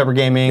 Hot Pepper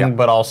Gaming, Yeah.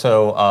 but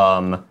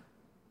also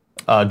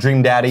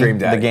Dream Daddy,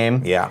 the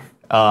game. Yeah.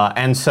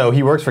 And so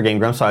he works for Game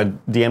Grumps, so I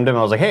DM'd him.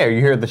 I was like, hey, are you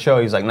here at the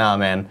show? He's like, nah,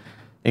 man.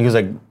 And he was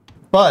like,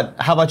 but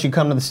how about you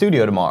come to the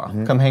studio tomorrow?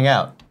 Mm-hmm. Come hang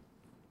out.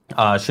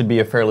 Should be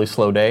a fairly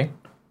slow day.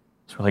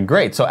 So we're like,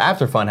 great. So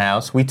after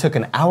Funhouse, we took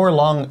an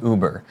hour-long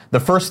Uber. The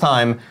first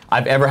time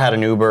I've ever had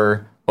an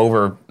Uber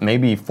over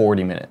maybe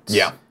 40 minutes.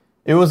 Yeah.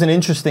 It was an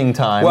interesting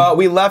time. Well,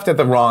 we left at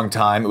the wrong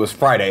time. It was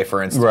Friday,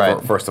 for instance.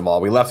 Right. First of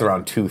all, we left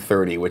around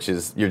 2:30, which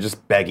is you're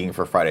just begging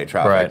for Friday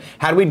traffic. Right.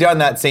 Had we done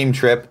that same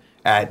trip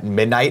at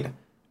midnight,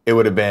 it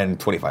would have been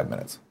 25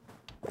 minutes,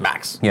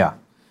 max. yeah.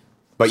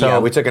 But So- yeah,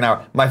 we took an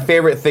hour. My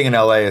favorite thing in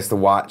LA is to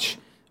watch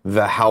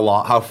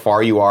how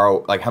far you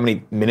are, like how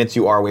many minutes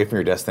you are away from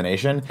your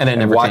destination, And it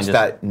never watch changes.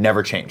 that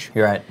never change.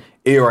 You're right.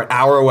 You're an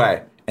hour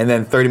away. And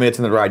then 30 minutes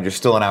into the ride, you're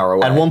still an hour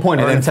away. At one point,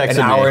 and Vernon then texted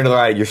an hour me. into the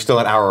ride, you're still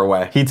an hour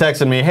away. He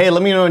texted me, hey,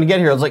 let me know when you get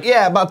here. I was like,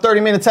 yeah, about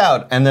 30 minutes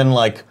out. And then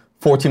like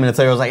 14 minutes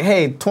later, I was like,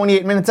 hey,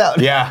 28 minutes out.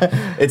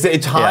 Yeah, it's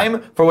time Yeah.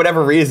 for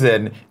whatever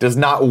reason does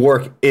not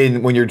work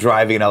in when you're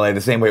driving in LA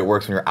the same way it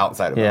works when you're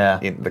outside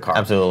of the car.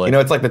 Absolutely. You know,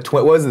 it's like the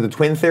twin. What is it? The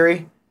twin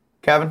theory,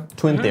 Kevin?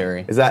 Twin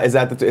theory. Is that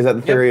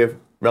the theory of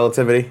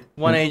relativity?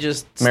 One age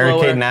is Mary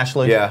slower. Kate and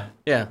Ashley. Yeah,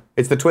 Yeah.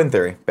 it's the twin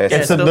theory. Basically.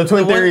 It's the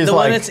twin one, theory is the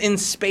one like- that's in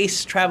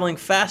space traveling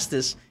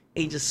fastest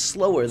ages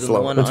slower than Slower.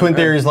 the one The on twin Earth.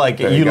 theory is like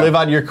There you you go. live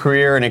out your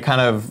career and it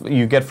kind of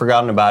you get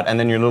forgotten about, and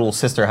then your little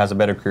sister has a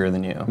better career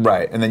than you.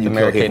 right, and then you The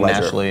kill Mary Kate Heath and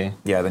Ledger. Ashley.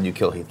 Yeah, then you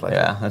kill Heath Ledger.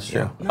 Yeah, that's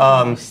true.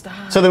 Stop.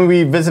 So then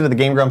we visited the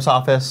Game Grumps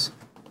office.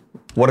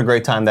 What a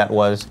great time that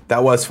was.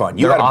 That was fun.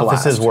 You Their had a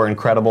blast. offices were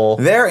incredible.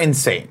 They're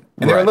insane,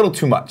 and they're a Right. little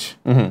too much.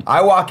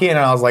 I walk in and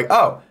I was like,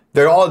 oh,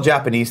 they're all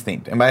Japanese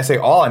themed. And by I say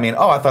all, I mean,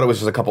 I thought it was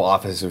just a couple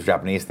offices of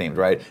Japanese themed,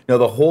 right? No,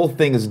 the whole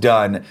thing is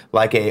done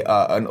like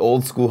an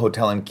old school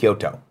hotel in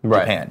Kyoto,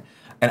 Right. Japan.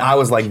 And I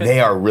was like, they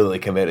are really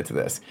committed to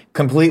this,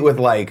 complete with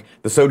like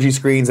the soji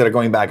screens that are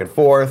going back and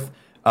forth.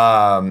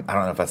 I don't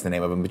know if that's the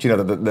name of them, but you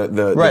know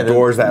the Right,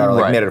 doors that are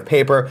like right. made out of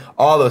paper,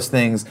 all those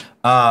things.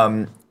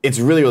 It's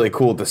really really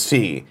cool to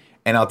see.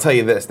 And I'll tell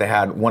you this: they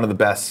had one of the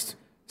best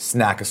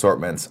snack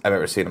assortments I've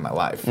ever seen in my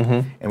life,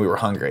 and we were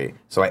hungry,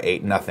 so I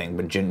ate nothing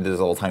but these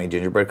little tiny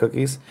gingerbread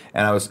cookies.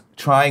 And I was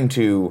trying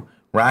to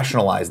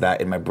rationalize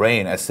that in my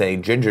brain as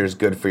saying ginger's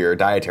good for your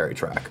dietary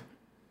tract.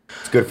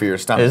 It's good for your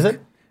stomach. Is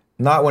it?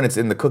 Not when it's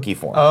in the cookie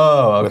form.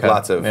 Oh, okay. With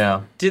lots of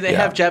yeah. Do they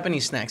Yeah. have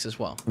Japanese snacks as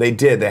well? They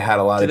did. They had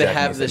a lot Do of they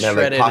Japanese have the things. They had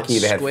like shredded Pocky,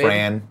 they had squid?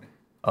 Fran.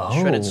 Oh,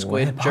 Shredded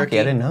squid Pocky, jerky?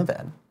 I didn't know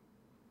that.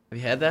 Have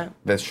you had that?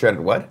 The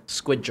shredded what?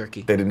 Squid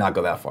jerky. They did not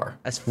go that far.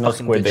 That's No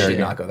fucking squid good jerky. shit.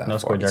 not go that no far.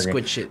 squid jerky.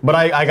 Squid shit. But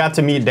I got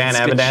to meet Dan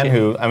Squid Avidan, shit.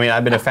 who, I mean,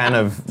 I've been a fan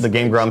of the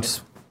Game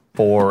Grumps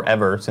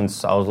forever,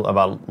 since I was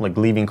about like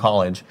leaving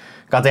college.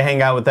 Got to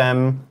hang out with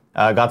them.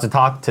 Got to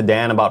talk to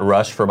Dan about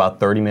Rush for about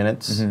 30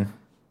 minutes. Mm-hmm.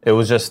 It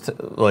was just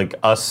like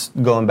us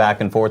going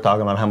back and forth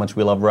talking about how much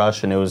we love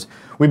Rush, and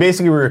we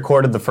basically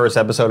recorded the first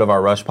episode of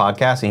our Rush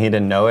podcast, and he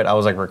didn't know it. I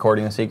was like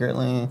recording it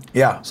secretly.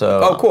 Yeah. So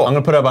Oh, cool. I'm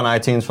gonna put it up on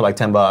iTunes for like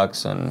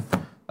 $10, and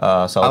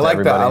sell it I to like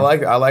everybody.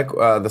 that. I like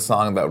the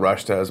song that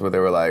Rush does where they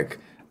were like,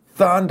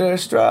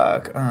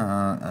 Thunderstruck,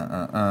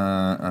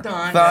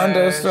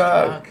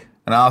 Thunderstruck.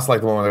 And I also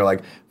like the one where they're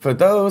like, for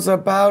those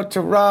about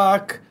to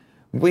rock,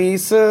 We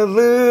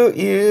salute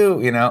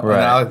you, you know? Right.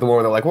 And I like the one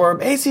where they're like, we're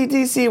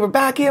AC/DC, we're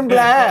back in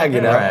black,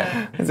 you know?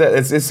 Right.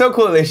 It's so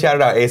cool that they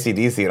shouted out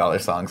AC/DC in all their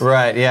songs.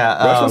 Right,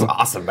 yeah. Rush was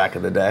awesome back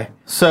in the day.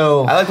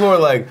 So I like more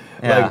like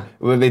Yeah.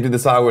 when they did the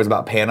song where it's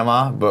about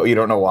Panama, but you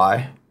don't know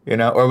why, you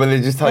know? Or when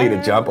they just tell you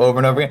to jump over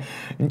and over again.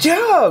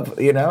 Jump,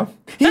 you know?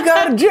 You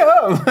gotta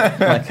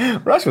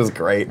jump. Rush was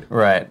great.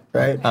 right.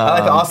 Right.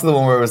 I like also the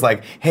one where it was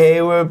like,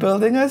 "Hey, we're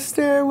building a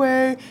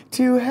stairway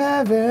to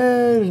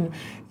heaven,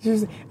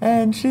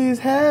 and she's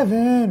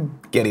heaven."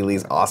 Geddy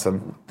Lee's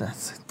awesome.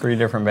 That's 3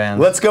 different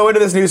bands. Let's go into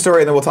this news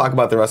story, and then we'll talk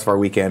about the rest of our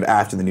weekend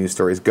after the news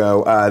stories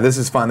go. This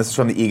is fun. This is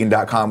from the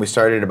Egan.com. We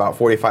started about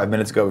 45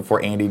 minutes ago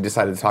before Andy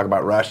decided to talk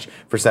about Rush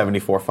for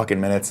 74 fucking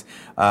minutes,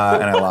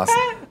 and I lost.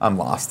 I'm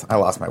lost. I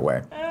lost my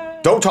way.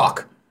 Don't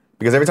talk,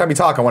 because every time you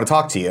talk, I want to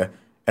talk to you.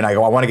 And I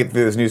go, I want to get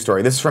through this news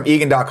story. This is from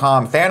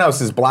Egan.com.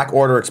 Thanos' Black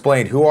Order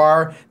explained. Who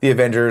are the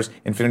Avengers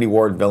Infinity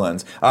War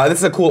villains? This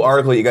is a cool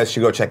article you guys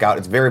should go check out.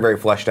 It's very, very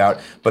fleshed out.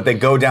 But they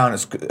go down,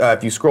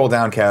 if you scroll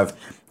down, Kev,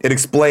 it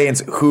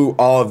explains who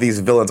all of these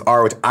villains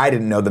are, which I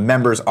didn't know. The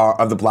members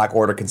of the Black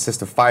Order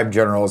consist of 5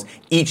 generals,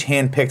 each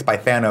handpicked by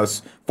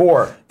Thanos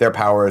for their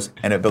powers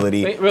and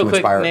ability Wait, real to quick,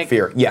 inspire Nick.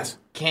 fear. Yes.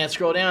 Can't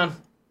scroll down.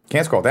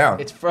 Can't scroll down.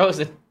 It's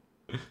frozen.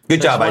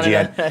 Good job, Just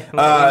wanted IGN. to let you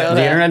know the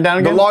that. internet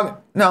down The again?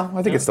 No,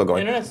 I think it's still The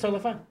going. internet's totally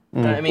fine.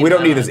 I mean, We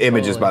don't no, need this it's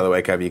images, totally- by the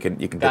way, Kev. You can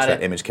ditch Got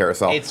that it. image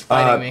carousel. It's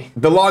fighting me.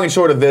 The long and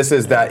short of this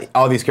is that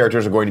all these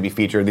characters are going to be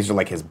featured. These are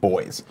like his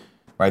boys,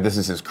 right? This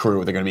is his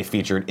crew. They're going to be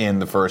featured in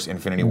the first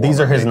Infinity War.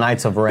 These are his movie.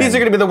 Knights of Ren. These are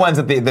going to be the ones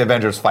that the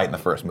Avengers fight in the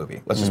first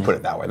movie. Let's just put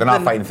it that way. They're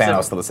not fighting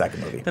Thanos till the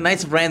second movie. The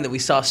Knights of Ren that we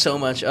saw so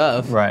much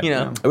of. Right. You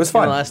know, It was in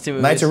fun. the last 2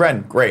 movies. Knights of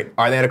Ren, great.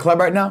 Are they at a club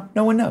right now?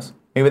 No one knows.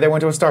 Maybe they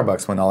went to a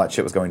Starbucks when all that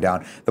shit was going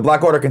down. The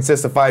Black Order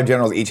consists of 5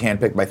 generals, each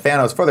handpicked by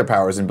Thanos for their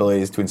powers and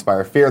abilities to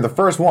inspire fear. The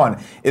first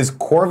one is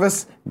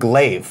Corvus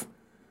Glaive.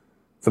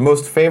 The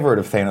most favored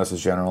of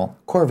Thanos' general,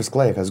 Corvus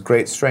Glaive has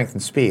great strength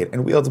and speed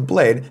and wields a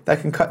blade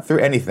that can cut through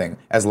anything.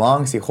 As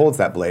long as he holds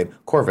that blade,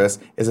 Corvus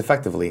is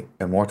effectively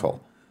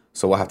immortal.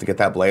 So we'll have to get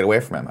that blade away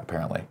from him,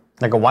 apparently.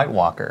 Like a White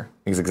Walker.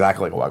 He's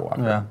exactly like a White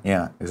Walker.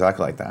 Yeah,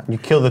 exactly like that. You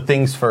kill the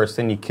things first,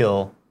 then you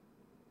kill...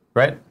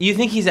 Right? You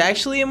think he's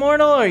actually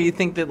immortal, or you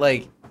think that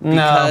like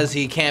because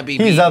he can't be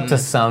He's up beaten-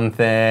 to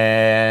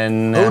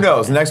something. Who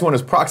knows? The next one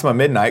is Proxima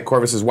Midnight.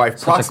 Corvus' wife,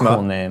 Such a Proxima,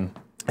 cool name.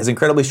 is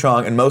incredibly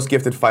strong and most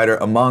gifted fighter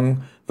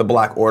among the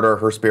Black Order.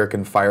 Her spear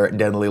can fire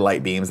deadly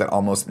light beams that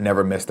almost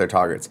never miss their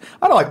targets.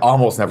 I don't like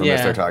almost never miss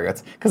Yeah. their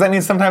targets, because that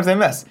means sometimes they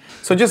miss.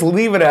 So just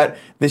leave it at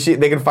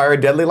they can fire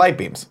deadly light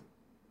beams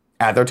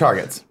at their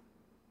targets.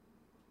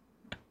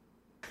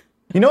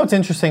 You know what's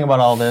interesting about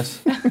all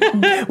this?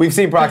 We've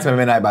seen Proxima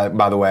Midnight,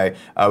 by the way.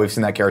 We've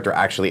seen that character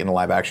actually in the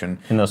live action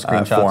In those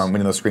screenshots. form,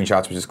 in those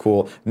screenshots, which is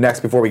cool. Next,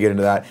 before we get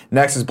into that,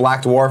 next is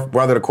Black Dwarf,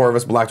 brother to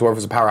Corvus. Black Dwarf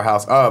is a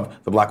powerhouse of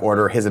the Black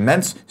Order. His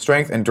immense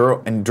strength and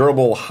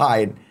durable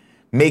hide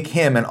make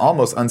him an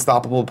almost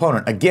unstoppable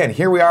opponent. Again,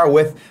 here we are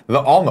with the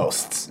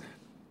almosts.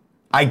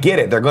 I get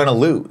it, they're going to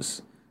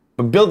lose.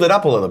 But build it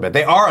up a little bit.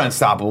 They are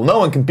unstoppable. No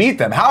one can beat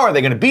them. How are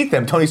they going to beat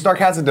them? Tony Stark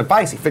has a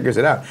device. He figures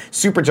it out.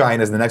 Supergiant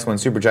is the next one.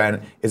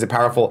 Supergiant is a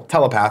powerful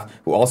telepath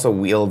who also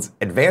wields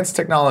advanced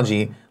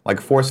technology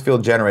like force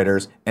field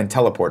generators and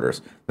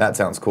teleporters. That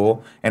sounds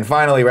cool. And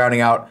finally,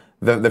 rounding out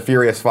the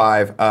Furious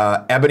Five,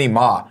 Ebony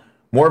Maw.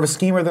 More of a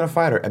schemer than a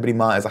fighter, Ebony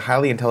Maw is a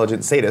highly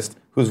intelligent sadist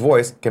whose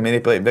voice can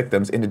manipulate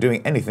victims into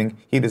doing anything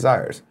he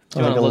desires. Do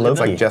you Like wanna a look at Loki.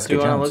 them? Like Jessica Do you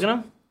want Jones. to look at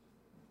him?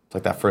 It's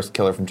like that first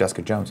killer from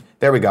Jessica Jones.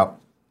 There we go.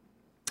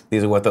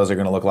 These are what those are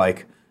going to look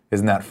like.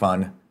 Isn't that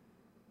fun?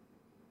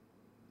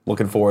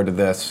 Looking forward to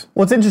this.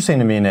 What's interesting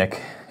to me,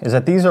 Nick, is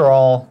that these are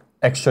all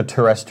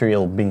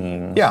extraterrestrial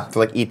beings. Yeah, it's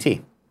like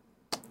E.T.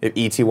 If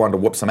E.T. wanted to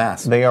whoop some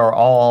ass. They are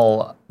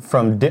all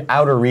from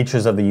outer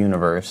reaches of the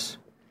universe,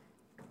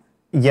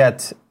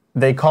 yet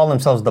they call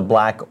themselves the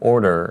Black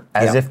Order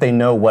as Yeah. if they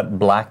know what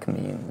black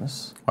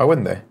means. Why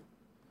wouldn't they?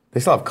 They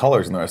still have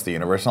colors in the rest of the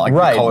universe. It's not like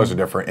Right. the colors are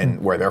different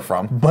in where they're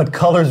from. But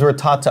colors were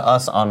taught to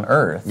us on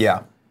Earth.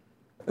 Yeah.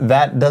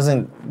 That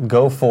doesn't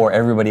go for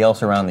everybody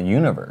else around the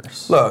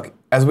universe. Look,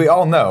 as we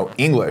all know,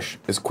 English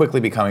is quickly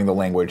becoming the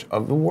language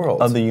of the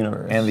world. Of the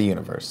universe. And the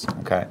universe,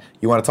 okay?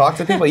 You want to talk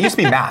to people? It used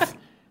to be math.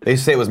 They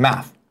used to say it was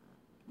math.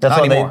 That's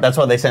Not why anymore. that's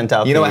why they sent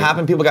out. You know the- what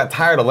happened? People got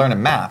tired of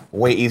learning math.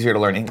 Way easier to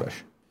learn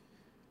English.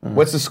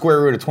 What's the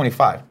square root of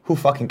 25? Who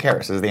fucking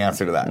cares is the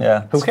answer to that.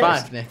 Yeah. Who It's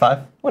cares? 5, Nick. 5?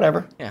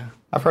 Whatever. Yeah.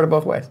 I've heard it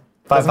both ways.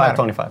 5, Doesn't 5, matter.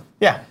 25.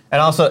 Yeah.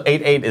 And also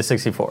 8, 8 is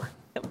 64.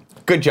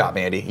 Good job,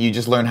 Andy. You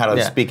just learned how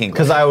to speak English.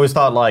 Because I always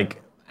thought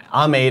like,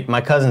 I'm 8, my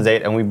cousin's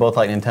 8, and we both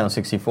like Nintendo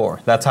 64.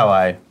 That's how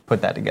I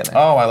put that together.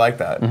 Oh, I like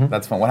that.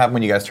 That's fun. What happened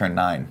when you guys turned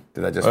 9?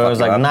 Did that just It fuck was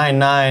you like up?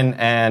 9-9,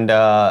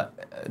 and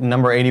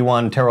number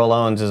 81, Terrell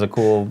Owens, is a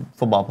cool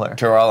football player.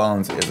 Terrell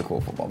Owens is a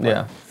cool football player.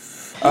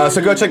 Yeah.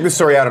 So go check this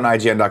story out on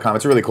IGN.com.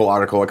 It's a really cool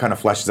article. It kind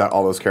of fleshes out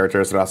all those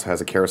characters. It also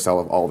has a carousel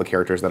of all the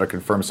characters that are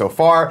confirmed so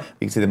far.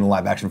 You can see them in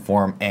live action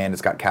form, and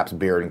it's got Cap's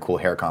beard and cool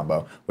hair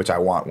combo, which I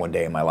want one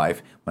day in my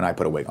life when I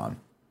put a wig on.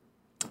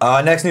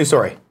 Next news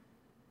story.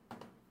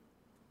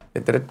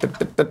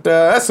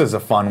 This is a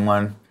fun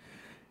one.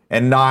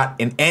 And not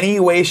in any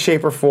way,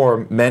 shape, or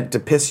form meant to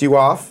piss you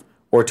off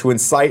or to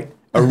incite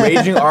a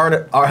raging,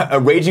 a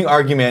raging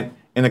argument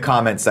in the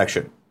comments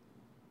section.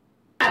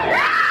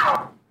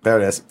 There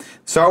it is.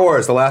 Star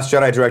Wars: The Last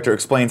Jedi director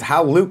explains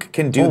how Luke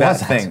can do that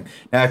thing.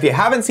 Now, if you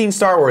haven't seen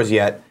Star Wars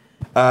yet,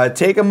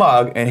 take a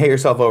mug and hit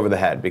yourself over the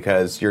head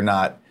because you're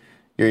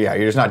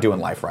just not doing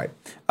life right.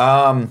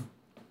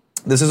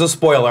 This is a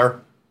spoiler.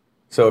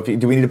 So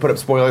do we need to put up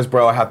spoilers,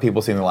 bro? I have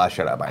people seen The Last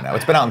Jedi by now.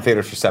 It's been out in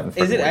theaters for 7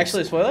 weeks. Is it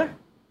actually a spoiler?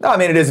 No, I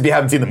mean it is if you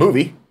haven't seen the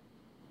movie.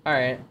 All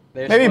right.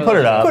 Maybe put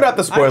it up. Put up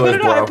the spoilers,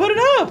 bro. I put it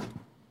up.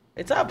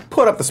 It's up.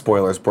 Put up the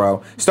spoilers,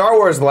 bro. Star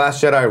Wars: The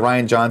Last Jedi,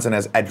 Rian Johnson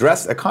has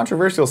addressed a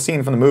controversial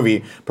scene from the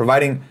movie,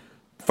 providing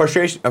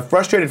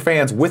frustrated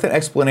fans with an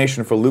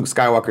explanation for Luke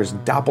Skywalker's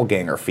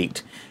doppelganger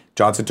feat.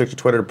 Johnson took to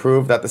Twitter to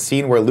prove that the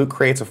scene where Luke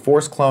creates a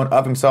Force clone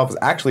of himself is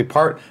actually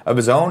part of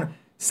his own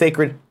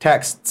sacred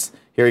texts.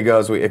 Here he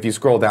goes. If you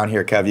scroll down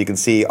here, Kev, you can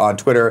see on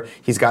Twitter,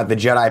 he's got the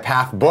Jedi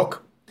Path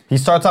book. He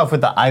starts off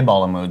with the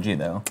eyeball emoji,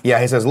 though. Yeah,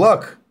 he says,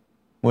 look.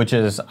 Which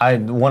is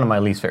one of my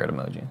least favorite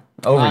emoji.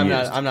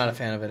 Overused. I'm not a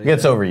fan of it. It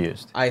gets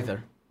overused.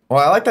 Either. Well,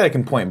 I like that it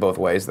can point both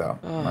ways, though.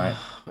 Right?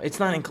 It's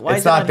not.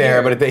 It's not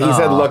there, but he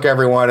said, "Look,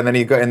 everyone," and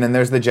then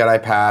there's the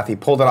Jedi Path. He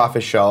pulled it off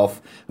his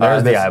shelf.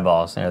 There's the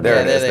eyeballs. There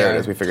it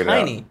is. We figured it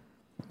out.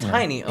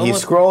 Tiny. He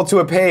scrolled to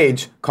a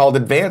page called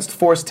 "Advanced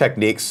Force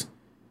Techniques,"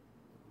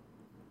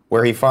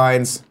 where he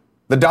finds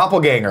the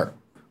doppelganger,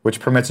 which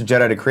permits a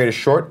Jedi to create a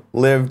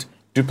short-lived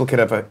duplicate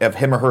of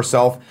him or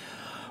herself,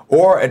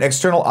 or an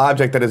external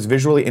object that is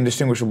visually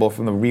indistinguishable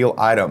from the real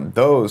item.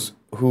 Those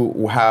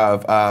who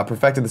have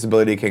perfected this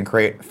ability can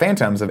create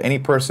phantoms of any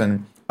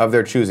person of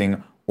their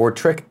choosing, or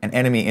trick an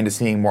enemy into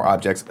seeing more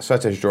objects,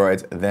 such as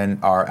droids, than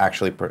are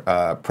actually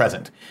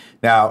present.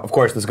 Now, of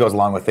course, this goes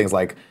along with things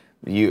like,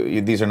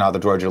 these are not the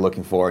droids you're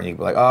looking for, and you can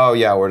be like, oh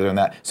yeah, we're doing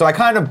that. So I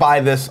kind of buy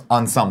this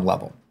on some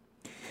level.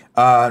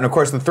 And of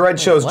course, the thread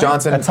shows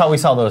Johnson. That's how we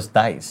saw those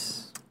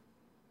dice.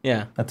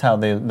 Yeah. That's how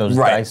those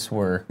dice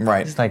were.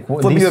 Right. It's like,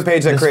 flipping to the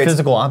page that creates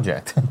physical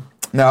object.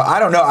 No, I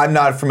don't know. I'm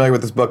not familiar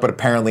with this book, but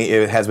apparently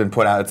it has been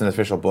put out. It's an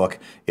official book.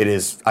 It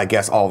is, I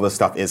guess, all of this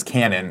stuff is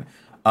canon.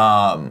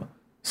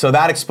 So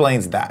that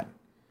explains that.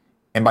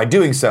 And by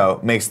doing so,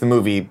 makes the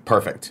movie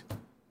perfect.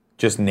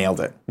 Just nailed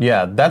it.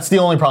 Yeah, that's the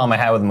only problem I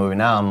had with the movie.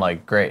 Now I'm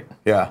like, great.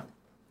 Yeah.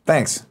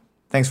 Thanks,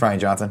 Rian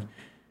Johnson.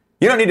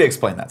 You don't need to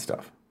explain that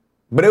stuff.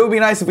 But it would be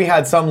nice if we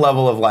had some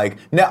level of like,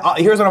 now,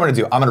 here's what I'm going to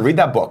do. I'm going to read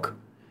that book.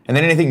 And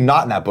then anything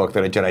not in that book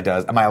that a Jedi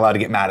does, am I allowed to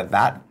get mad at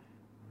that?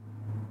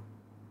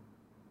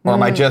 Or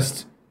am I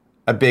just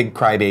a big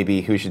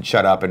crybaby who should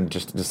shut up and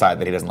just decide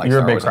that he doesn't like You're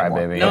Star a big Wars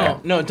anymore?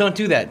 crybaby. No, don't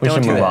do that. We Don't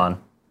should do move that.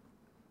 on.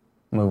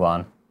 Move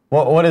on.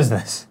 What is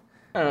this?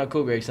 I don't know.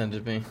 Cool Greg sent it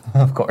to me.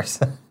 Of course.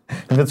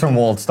 If it's from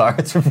World Star,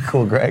 it's from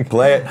Cool Greg.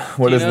 Play it.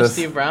 What is Do you know this?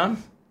 Steve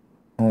Brown?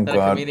 Oh, That a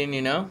God. comedian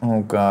you know?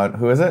 Oh, God.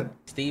 Who is it?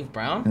 Steve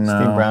Brown?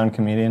 No. Steve Brown,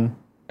 comedian.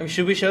 I mean,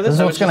 should we show this? This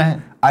is what's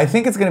gonna. I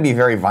think it's going to be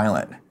very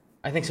violent.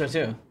 I think so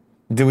too.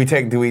 Do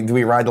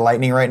we ride the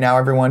lightning right now,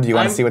 everyone? Do you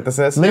want to see what this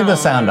is? Leave the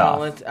sound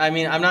off. I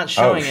mean, I'm not Oh,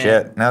 showing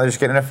shit. Now they're just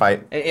getting in a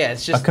fight. it. Yeah,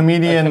 it's just A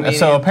comedian.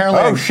 So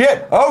apparently, Oh,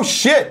 shit. Oh,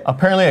 shit.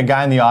 apparently, a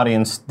guy in the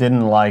audience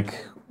didn't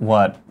like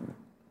what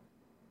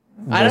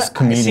this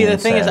comedian See, the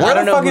thing said. is, I Where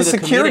don't the know fuck who is the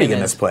security comedian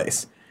in is. this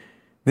place?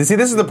 See,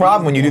 this is the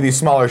problem when you do these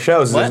smaller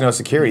shows. Is What? there's no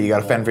security. You got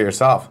to fend for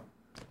yourself.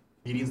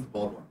 Comedian's the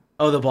bald one.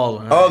 Oh, the bald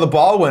one. Oh, the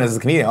bald one is the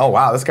comedian. Oh,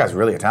 wow. This guy's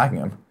really attacking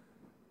him.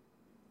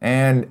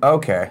 And,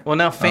 okay. Well,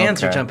 now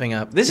fans are Okay. jumping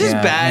up. This is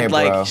Yeah, bad, hey,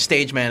 bro. like,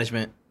 stage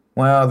management.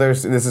 Well,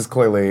 this is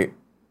clearly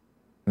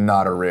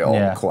not a real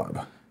Yeah.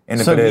 club.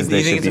 And if So it is, do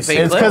you they think should it's be a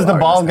fake It's clip? because the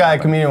Large bald as guy hell.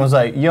 comedian was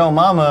like, "Yo,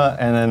 mama,"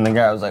 and then the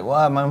guy was like,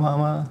 "What, my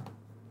mama?"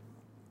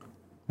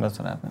 That's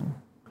what happened.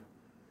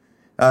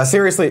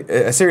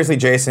 Seriously,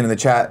 Jason in the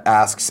chat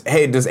asks,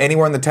 hey, does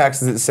anywhere in the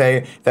text does it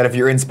say that if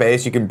you're in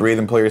space, you can breathe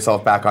and pull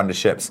yourself back onto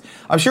ships?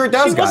 I'm sure it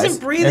does, She guys.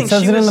 wasn't breathing. It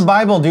says she it was, in the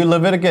Bible, dude.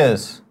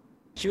 Leviticus.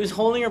 She was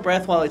holding her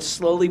breath while it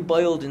slowly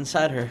boiled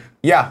inside her.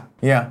 Yeah.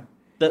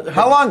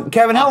 How long,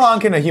 Kevin, how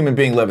long can a human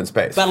being live in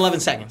space? About 11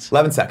 seconds.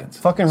 11 seconds.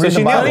 Fucking so read the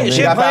she Bible, knew it. dude. She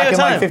She got had plenty back of in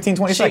like time. 15,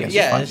 20 She- seconds.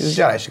 yeah, She's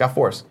a Jedi. She got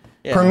force.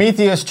 Yeah.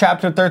 Prometheus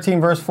chapter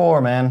 13 verse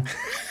 4, man.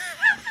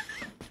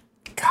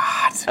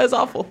 God. That's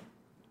awful.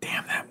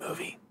 Damn that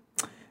movie.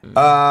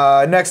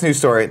 Next news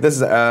story. This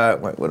is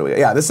what do we?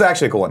 Yeah, this is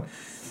actually a cool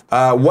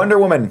one. Wonder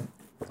Woman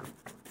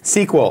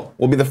sequel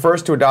will be the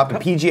first to adopt the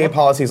PGA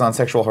policies on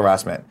sexual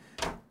harassment.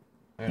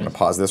 I'm going to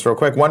pause this real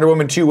quick. Wonder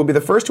Woman 2 will be the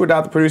first to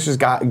adopt the Producers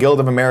Guild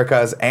of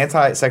America's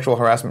anti-sexual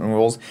harassment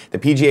rules. The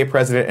PGA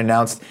president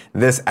announced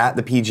this at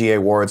the PGA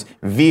Awards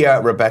via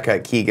Rebecca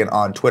Keegan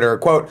on Twitter.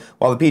 Quote,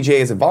 while the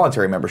PGA is a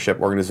voluntary membership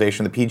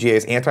organization, the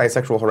PGA's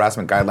anti-sexual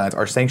harassment guidelines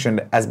are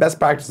sanctioned as best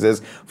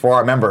practices for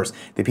our members.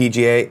 The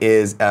PGA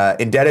is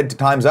indebted to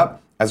Time's Up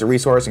as a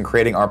resource in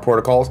creating our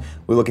protocols.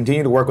 We will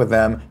continue to work with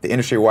them, the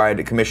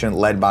industry-wide commission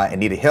led by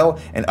Anita Hill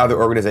and other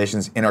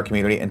organizations in our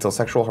community until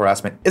sexual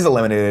harassment is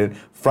eliminated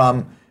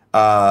from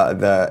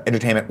the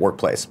entertainment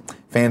workplace.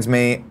 Fans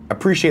may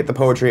appreciate the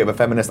poetry of a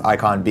feminist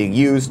icon being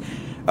used.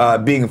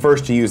 Being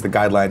first to use the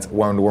guidelines,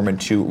 Wonder Woman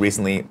 2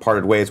 recently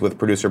parted ways with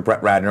producer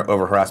Brett Ratner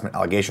over harassment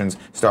allegations.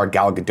 Star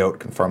Gal Gadot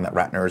confirmed that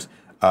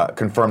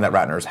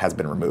Ratner's has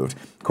been removed.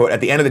 Quote,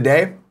 "At the end of the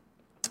day,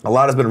 a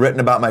lot has been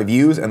written about my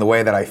views and the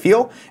way that I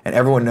feel, and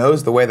everyone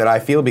knows the way that I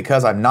feel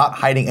because I'm not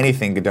hiding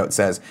anything," Gadot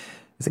says.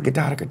 Is it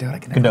Gadot or Gadot? I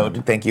can never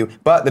remember. Thank you.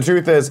 But the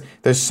truth is,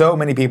 there's so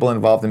many people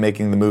involved in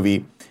making the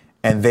movie,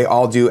 and they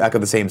all do echo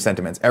the same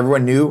sentiments.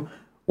 Everyone knew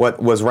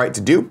what was right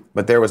to do,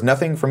 but there was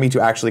nothing for me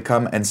to actually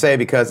come and say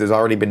because it's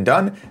already been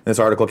done, and this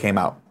article came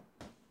out.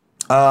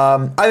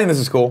 I think this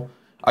is cool.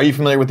 Are you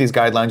familiar with these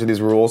guidelines or these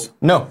rules?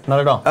 No,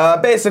 not at all.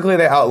 Basically,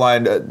 they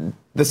outlined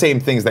the same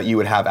things that you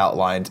would have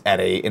outlined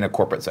in a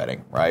corporate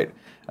setting, right?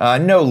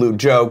 No lewd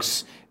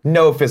jokes,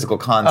 no physical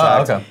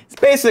contact. Oh, okay. It's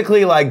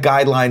basically like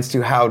guidelines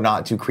to how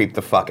not to creep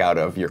the fuck out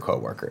of your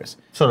coworkers.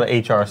 Sort of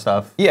HR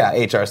stuff. Yeah,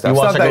 HR stuff. You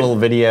watch Stuff like a little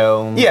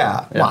video.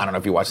 Yeah. Well, I don't know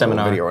if you watched the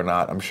little video or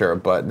not, I'm sure.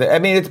 But, I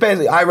mean, it's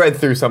basically, I read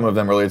through some of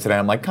them earlier today.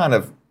 I'm like, kind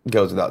of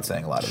goes without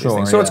saying a lot of these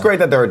things. So it's great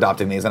that they're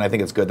adopting these, and I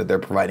think it's good that they're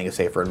providing a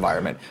safer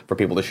environment for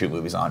people to shoot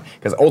movies on.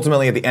 Because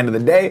ultimately, at the end of the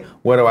day,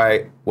 what do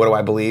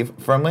I believe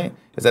firmly?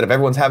 Is that if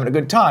everyone's having a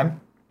good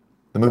time,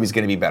 the movie's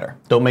going to be better.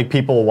 Don't make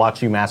people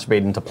watch you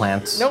masturbate into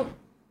plants. Nope.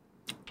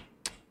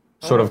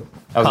 Sort of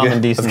common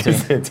decency. I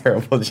was gonna say a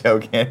terrible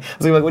joke. I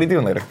was like, what are you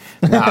doing later?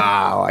 No,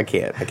 I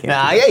can't.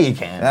 Nah, yeah, you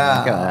can.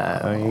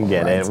 Come on, you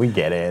get it. We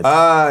get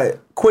it.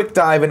 Quick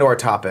dive into our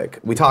topic.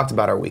 We talked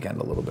about our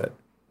weekend a little bit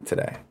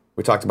today.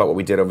 We talked about what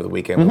we did over the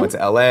weekend. We went to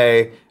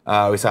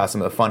LA. We saw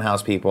some of the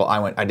Funhouse people.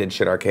 I did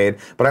Shit Arcade,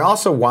 but I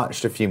also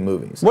watched a few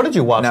movies. What did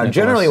you watch? Now, Nicholas?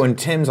 generally, when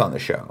Tim's on the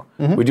show,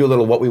 we do a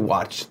little what we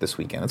watched this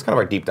weekend. It's kind of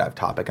our deep dive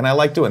topic, and I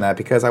like doing that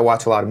because I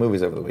watch a lot of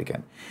movies over the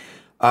weekend.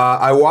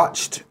 I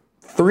watched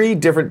 3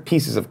 different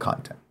pieces of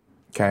content.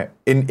 Okay,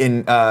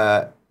 in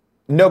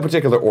no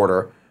particular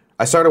order.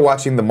 I started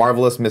watching The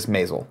Marvelous Mrs.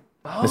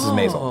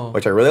 Maisel,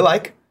 which I really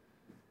like.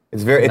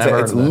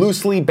 It's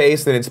loosely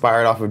based and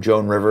inspired off of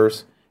Joan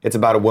Rivers. It's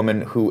about a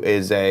woman who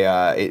is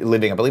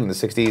living, I believe, in the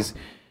 60s,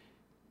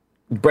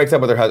 breaks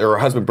up with her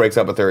husband breaks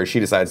up with her, and she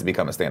decides to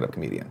become a stand-up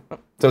comedian.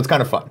 So it's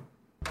kind of fun.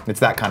 It's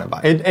that kind of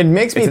vibe. It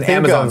makes me it's an think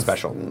Amazon of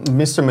special.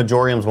 Mr.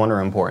 Majorium's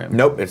Wonder Emporium.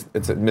 Nope, it's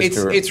a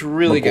Mr. It's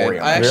really good.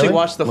 Megorium. I actually Really?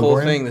 watched the whole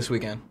Megorium? thing this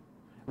weekend.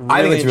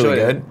 I think it's really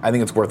enjoyed good. it. I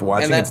think it's worth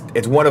watching. And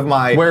It's one of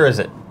my... Where is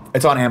it?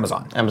 It's on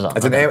Amazon. Amazon,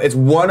 It's, okay. it's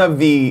one of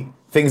the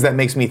things that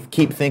makes me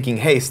keep thinking,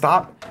 hey,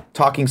 stop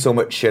talking so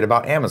much shit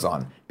about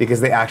Amazon, because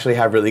they actually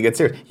have really good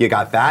series. You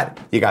got that,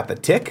 you got The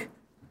Tick,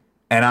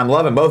 and I'm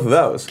loving both of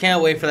those.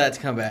 Can't wait for that to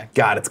come back.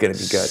 God, it's going to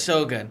be good.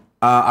 So good.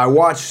 I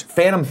watched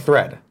Phantom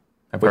Thread,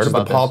 which heard is the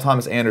about Paul this.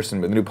 Thomas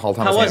Anderson, the new Paul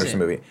Thomas was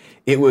Anderson it? movie.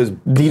 It was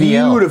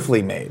DDL.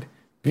 beautifully made.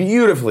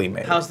 Beautifully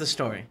made. How's the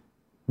story?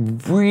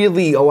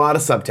 Really a lot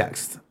of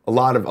subtext, a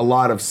lot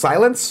of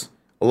silence,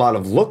 a lot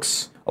of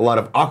looks, a lot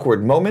of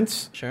awkward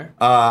moments. Sure.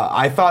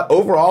 I thought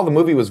overall the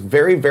movie was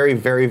very, very,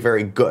 very,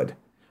 very good.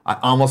 I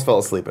almost fell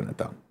asleep in it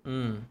though.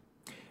 And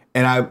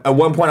at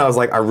one point I was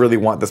like, I really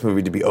want this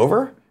movie to be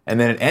over. And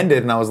then it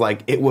ended, and I was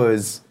like, it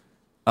was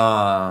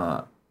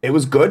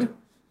good.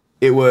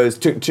 It was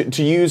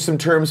to use some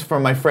terms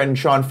from my friend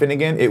Sean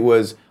Finnegan. It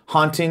was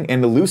haunting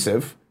and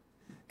elusive.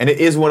 And it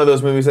is one of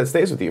those movies that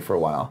stays with you for a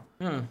while.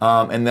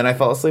 And then I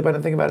fell asleep. I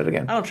didn't think about it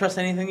again. I don't trust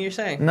anything you're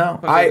saying. No,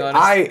 if I'm being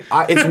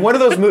honest. it's one of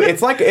those movies.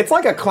 It's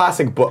like a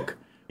classic book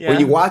where Yeah.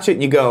 you watch it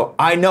and you go,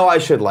 I know I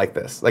should like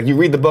this. Like you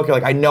read the book, you're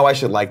like, I know I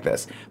should like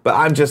this, but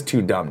I'm just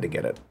too dumb to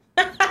get it.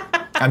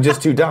 I'm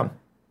just too dumb.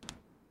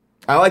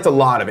 I liked a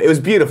lot of it. It was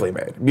beautifully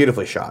made,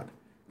 beautifully shot.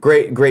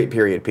 Great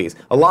period piece.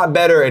 A lot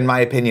better, in my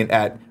opinion,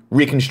 at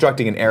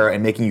reconstructing an era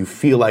and making you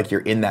feel like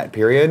you're in that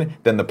period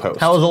than the post.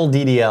 How was old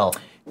DDL?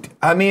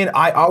 I mean,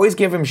 I always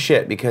give him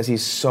shit because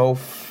he's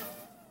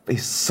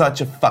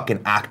such a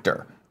fucking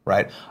actor,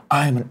 right?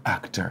 I'm an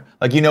actor.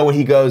 Like, you know, when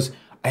he goes,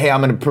 hey,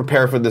 I'm going to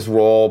prepare for this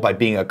role by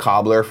being a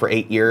cobbler for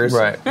 8 years,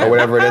 Right. or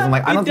whatever it is. I'm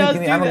like, I don't does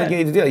think do you that.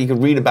 need to do that. You can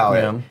read about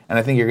it, Yeah. and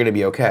I think you're going to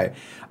be okay.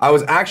 I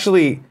was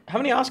actually How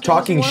many Oscars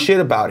talking has he won? shit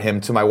about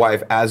him to my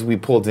wife as we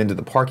pulled into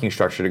the parking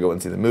structure to go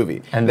and see the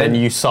movie. And then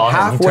you saw him,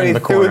 you halfway turned the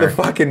through corner. the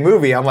fucking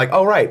movie. I'm like,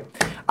 oh right.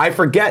 I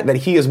forget that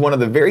he is one of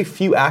the very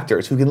few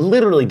actors who can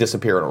literally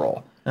disappear in a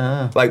role.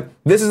 Like,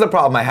 this is the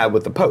problem I had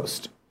with The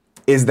Post,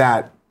 is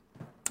that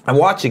I'm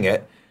watching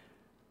it,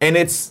 and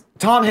it's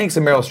Tom Hanks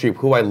and Meryl Streep,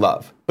 who I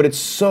love, but it's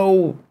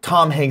so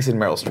Tom Hanks and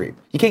Meryl Streep.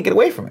 You can't get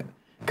away from it,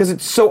 because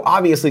it's so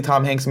obviously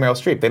Tom Hanks and Meryl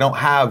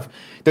Streep.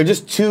 They're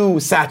just too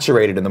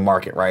saturated in the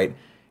market, right?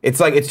 It's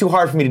like, it's too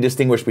hard for me to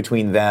distinguish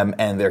between them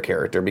and their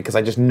character, because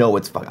I just know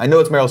I know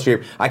it's Meryl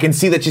Streep. I can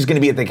see that she's going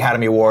to be at the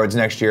Academy Awards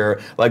next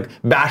year, like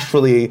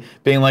bashfully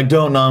being like,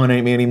 don't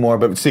nominate me anymore,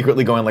 but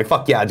secretly going like,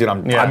 fuck yeah, dude,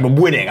 I'm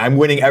winning. I'm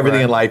winning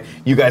everything in life.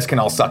 You guys can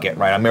all suck it,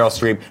 right? I'm Meryl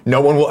Streep. No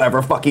one will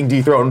ever fucking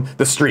dethrone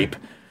the Streep.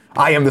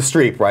 I am the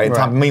Streep,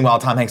 right? Meanwhile,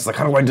 Tom Hanks is like,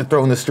 how do I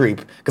dethrone the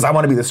Streep? Because I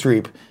want to be the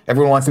Streep.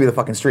 Everyone wants to be the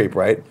fucking Streep,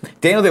 right?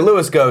 Daniel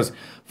Day-Lewis goes,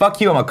 fuck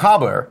you, I'm a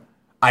cobbler.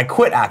 I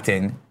quit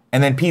acting,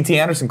 And then P.T.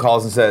 Anderson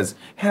calls and says,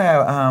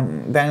 "Hello,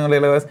 Daniel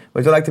Day-Lewis.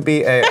 Would you like to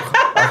be a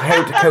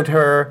haute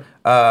couture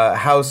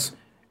house?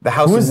 The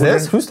house. Who is woman?"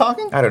 this? Who's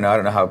talking? I don't know. I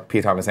don't know how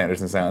P. Thomas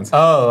Anderson sounds.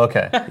 Oh,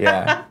 okay.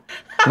 Yeah.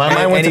 My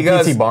mind went to he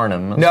goes, P.T.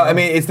 Barnum. No, I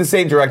mean it's the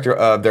same director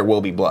of There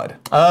Will Be Blood.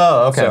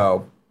 Oh, okay.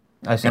 So,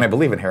 I see. and I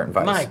believe Inherent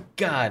Vice. My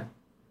God,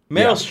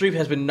 Meryl Streep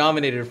has been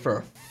nominated for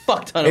a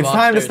fuck ton of It's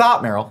time to Oscars.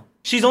 stop, Meryl.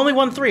 She's only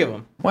won 3 of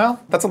them,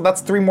 Well,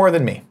 that's 3 more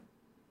than me.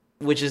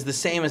 which is the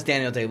same as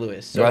Daniel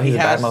Day-Lewis. So Well, he's he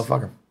a bad has,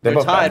 motherfucker. They're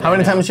both tied. bad. How many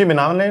right now. times has she been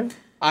nominated?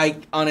 I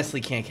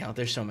honestly can't count.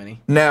 There's so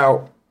many.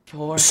 Now,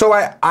 4. so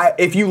I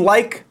if you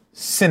like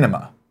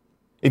cinema,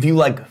 if you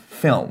like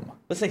film,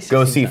 Let's say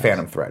go 16 see times.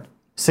 Phantom Thread.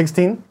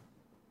 16?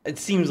 It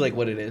seems like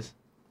what it is.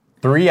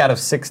 3 out of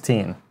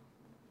 16.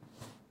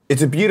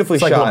 It's a beautifully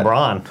It's like shot,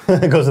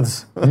 LeBron. It goes to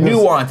this.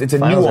 nuanced. It's a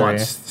Finals nuanced area.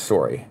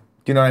 story.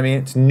 Do you know what I mean?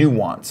 It's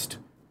nuanced,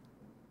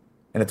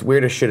 and it's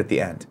weird as shit at the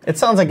end. It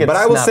sounds like it's But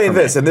I will not say for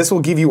this, me. and this will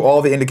give you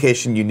all the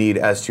indication you need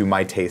as to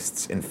my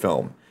tastes in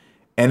film.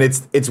 And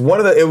it's one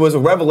of the. It was a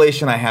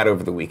revelation I had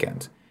over the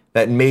weekend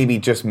that maybe,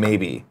 just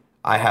maybe,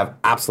 I have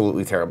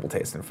absolutely terrible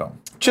taste in film.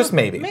 Just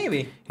maybe.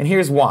 maybe. And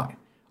here's why.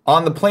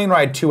 On the plane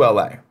ride to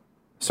LA, I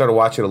started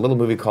watching a little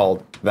movie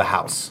called The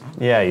House.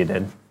 Yeah, you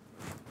did.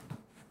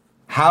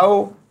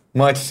 How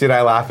much did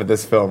I laugh at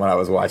this film when I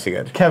was watching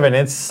it? Kevin,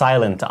 it's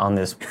silent on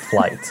this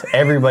flight.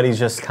 Everybody's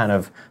just kind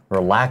of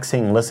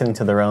relaxing, listening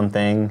to their own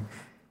thing.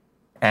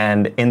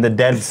 And in the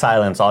dead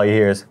silence, all you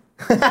hear is,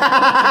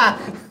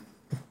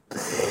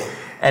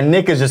 and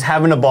Nick is just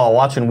having a ball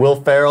watching Will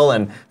Ferrell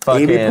and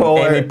fucking Amy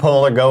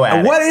Poehler. go at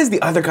And it. what is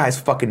the other guy's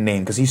fucking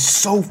name? Because he's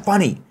so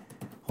funny.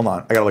 Hold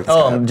on, I gotta look this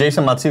guy up.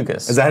 Jason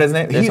Matsoukas. Is that his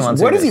name? Jason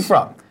Where is he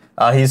Matsoukas.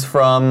 from? He's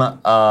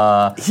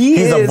from. He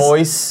he's a is-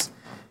 voice.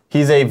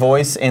 He's a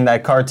voice in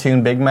that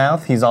cartoon Big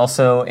Mouth. He's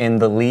also in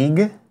The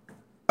League.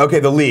 Okay,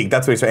 The League.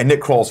 That's what he's saying. And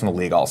Nick Kroll's from The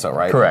League also,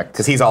 right? Correct.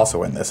 Because he's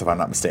also in this, if I'm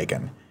not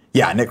mistaken.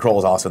 Yeah, Nick Kroll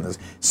is also in this.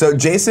 So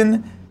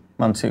Jason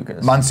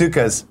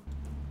Matsoukas.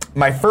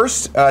 My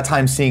first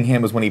time seeing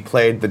him was when he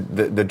played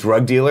the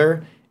drug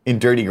dealer in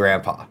Dirty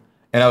Grandpa.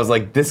 And I was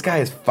like, this guy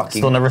is fucking...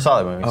 Still never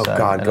saw that movie. Oh, so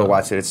God, I go don't-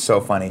 watch it. It's so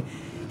funny.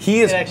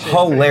 He is actually is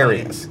pretty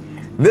hilarious.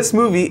 This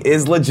movie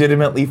is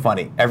legitimately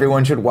funny.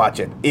 Everyone should watch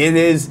it. It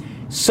is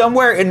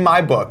somewhere in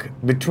my book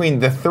between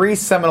the 3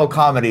 seminal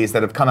comedies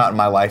that have come out in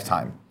my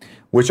lifetime,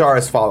 which are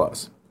as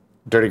follows: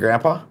 Dirty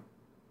Grandpa,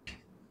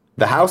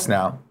 The House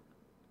Now,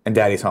 and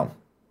Daddy's Home.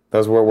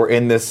 Those were we're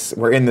in this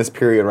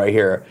period right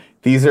here.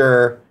 These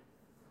are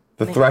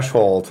the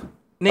threshold.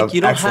 Nick, of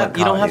you don't excellent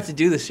have comedies. to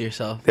do this to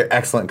yourself. They're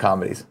excellent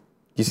comedies.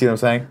 You see what I'm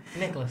saying?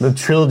 Nicholas, The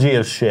trilogy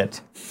of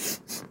shit.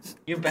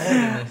 you're better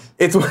than this.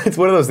 It's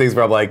one of those things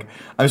where I'm like,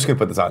 I'm just gonna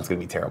put this on. It's gonna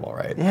be terrible,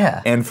 right?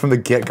 Yeah. And from the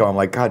get go, I'm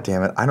like, God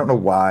damn it! I don't know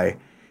why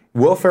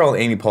Will Ferrell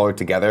and Amy Poehler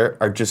together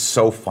are just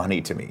so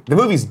funny to me. The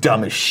movie's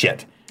dumb as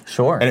shit,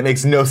 Sure. and it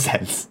makes no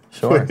sense.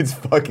 Sure. But it's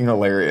fucking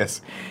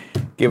hilarious.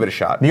 Give it a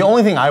shot. The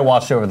only thing I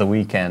watched over the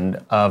weekend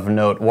of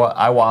note,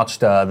 I watched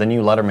the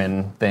new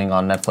Letterman thing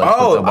on Netflix.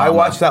 Oh, with Obama. I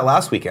watched that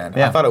last weekend.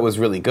 Yeah. I thought it was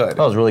really good.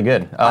 That was really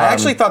good. I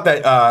actually thought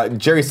that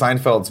Jerry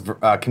Seinfeld's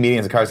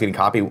Comedians and Cars Getting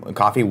Coffee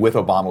with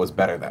Obama was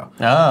better, though.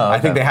 Oh, I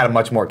think okay. they had a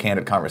much more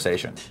candid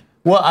conversation.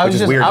 well, I which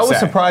was is weird to I was say.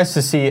 surprised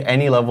to see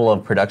any level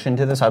of production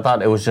to this. I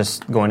thought it was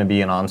just going to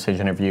be an onstage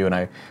interview, and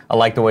I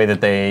like the way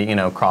that they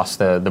crossed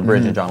the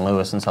bridge of John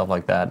Lewis and stuff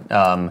like that.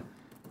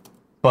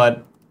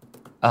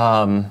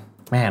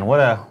 Man,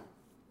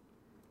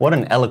 what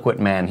an eloquent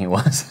man he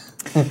was.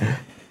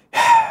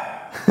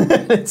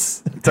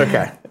 it's It's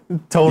okay.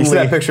 totally. You see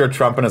that picture of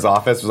Trump in his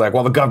office? It was like,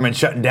 well, the government's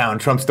shutting down.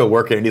 Trump's still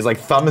working. And he's like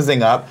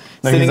thumbsing up.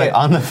 No, he's sitting like at-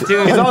 on the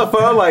He's on the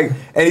phone, like,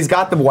 and he's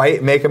got the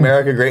white "Make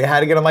America Great"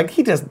 hat again. I'm like,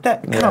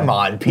 come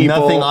on, people.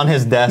 Nothing on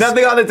his desk.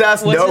 Nothing on the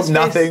desk. What's No, his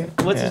nothing.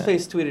 Face, what's his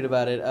face tweeted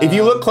about it? If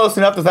you look close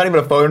enough, there's not even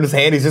a phone in his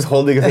hand. He's just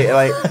holding his hand,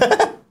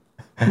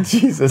 like,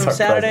 Jesus. from our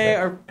Saturday, president.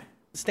 our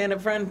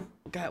stand-up friend,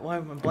 God, why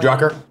am I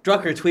blanking?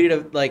 Drucker?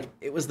 tweeted like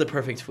it was the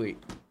perfect tweet.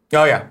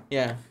 Oh yeah,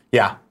 Yeah.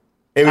 yeah.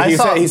 I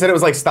saw- He said it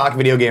was like stock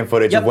video game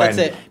footage Yep, of when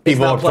that's it. It's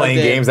people not are playing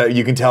plugged in. games that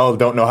you can tell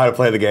don't know how to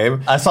play the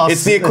game. I saw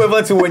It's the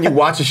equivalent to when you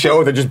watch a show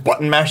where they're just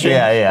button mashing.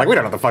 Yeah, yeah. Like, we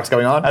don't know what the fuck's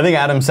going on. I think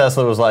Adam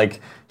Sessler was like,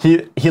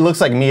 he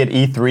looks like me at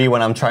E3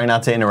 when I'm trying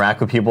not to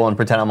interact with people and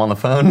pretend I'm on the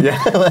phone. Yeah,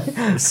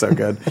 it's so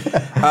good.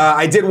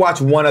 I did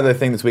watch one other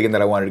thing this weekend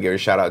that I wanted to give a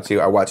shout out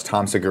to. I watched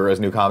Tom Segura's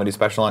new comedy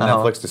special on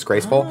Netflix,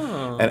 Disgraceful,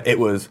 and it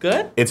was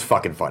Good? It's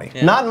fucking funny.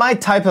 Yeah. Not my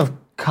type of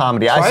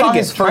comedy. I Try saw to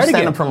his get- try first to get-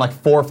 stand-up from like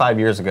 4 or 5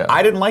 years ago.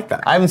 I didn't like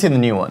that. I haven't seen the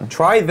new one.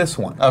 Try this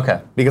one. Okay.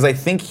 Because I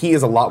think he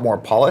is a lot more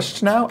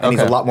polished now, and he's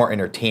a Okay. lot more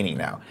entertaining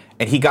now.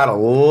 And he got a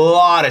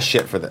lot of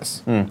shit for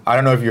this. I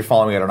don't know if you're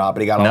following it or not,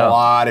 but he got a No.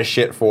 lot of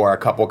shit for a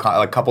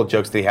couple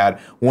jokes that he had.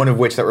 One of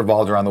which that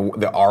revolved around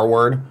the R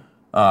word,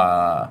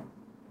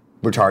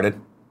 retarded.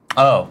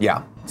 Oh.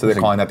 Yeah. So they're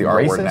he calling that the R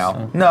word racist?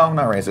 now. No,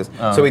 not racist.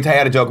 So he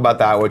had a joke about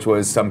that, which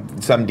was some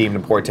deemed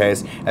in poor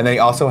taste. And then he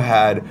also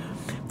had,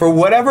 for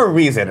whatever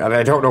reason, and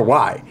I don't know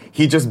why,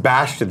 he just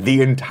bashed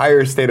the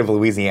entire state of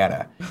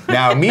Louisiana.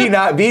 Now, me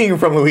not being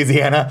from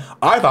Louisiana,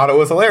 I thought it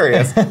was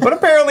hilarious. But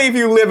apparently, if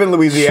you live in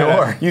Louisiana,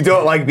 Sure. you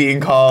don't like being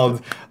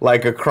called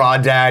like a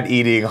crawdad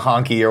eating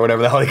honky or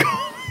whatever the hell he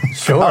called.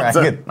 Sure,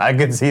 I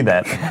could see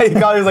that. He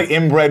called it like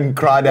inbred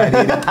crawdad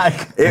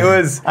eating. It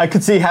was. I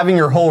could see having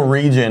your whole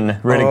region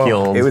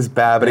ridiculed. Oh, it was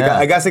bad, but Yeah.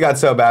 I guess it got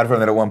so bad for him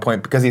that at one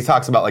point, because he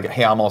talks about like,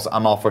 hey, I'm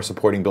all for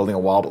supporting building a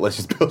wall, but let's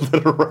just build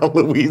it around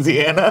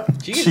Louisiana.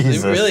 Jeez,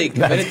 Jesus, they really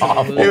committed that's to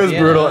awful. It was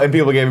Louisiana. brutal, and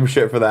people gave him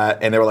shit for that,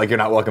 and they were like, you're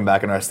not welcome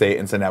back in our state,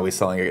 and so now he's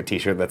selling a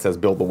t-shirt that says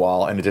build the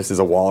wall, and it just is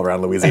a wall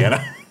around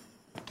Louisiana.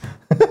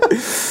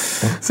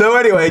 So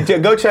anyway,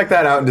 go check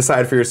that out and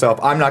decide for yourself.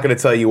 I'm not going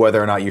to tell you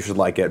whether or not you should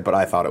like it, but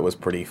I thought it was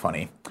pretty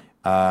funny.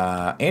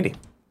 Andy,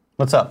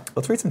 What's up?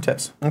 let's read some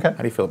tips. Okay. How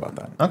do you feel about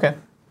that? Okay.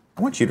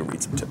 I want you to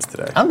read some tips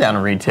today. I'm down to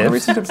read Wanna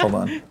read tips. some tips? Hold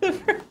on.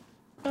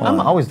 I'm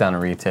always down to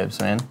read tips,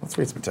 man. Let's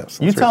read some tips.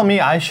 You tell me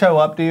I show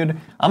up, dude.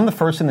 I'm the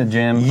first in the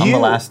gym. I'm the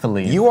last to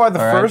leave. You are the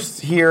all right?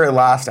 first here,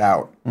 last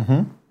out.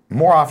 Mm-hmm.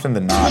 More often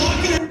than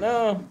not.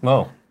 No.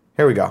 Whoa.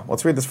 Here we go.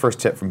 Let's read this first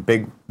tip from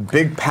Big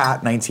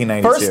Pat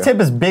 1992. First tip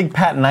is Big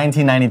Pat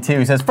 1992.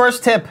 He says,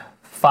 first tip,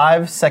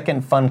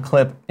 5-second fun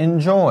clip.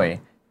 Enjoy.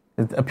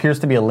 It appears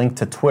to be a link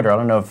to Twitter. I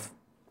don't know if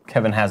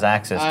Kevin has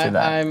access to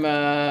that. I'm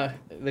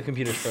the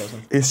computer's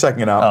frozen. He's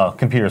checking it out. Oh,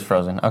 computer's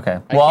frozen. Okay.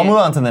 Well, I'll can't- move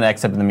on to the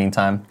next tip in the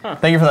meantime.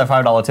 Thank you for that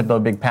 $5 tip, though,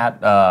 Big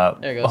Pat.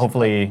 There it goes.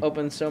 Hopefully,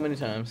 Open so many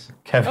times.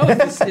 Kevin.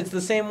 Oh, it's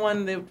the same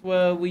one that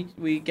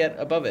we get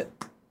above it.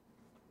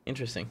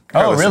 Interesting.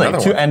 Oh, there's really?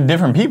 another Two one. and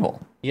different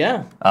people.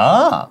 Yeah.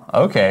 Ah,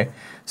 okay.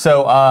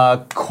 So,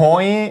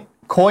 Koi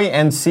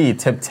NC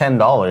tipped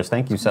 $10.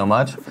 Thank you so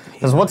much.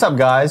 Says, what's up,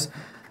 guys?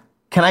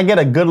 Can I get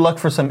a good luck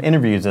for some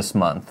interviews this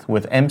month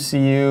with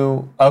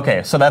MCU?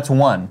 Okay, so that's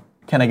one.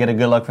 Can I get a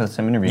good luck for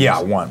some interviews?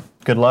 Yeah, one.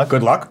 Good luck.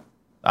 Good luck.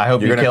 I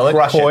hope You're you gonna kill it,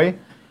 crush Koi. it.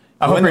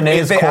 I hope your name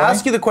If is they Koi.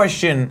 ask you the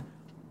question,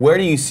 where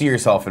do you see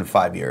yourself in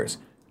 5 years?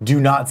 Do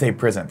not say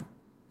prison.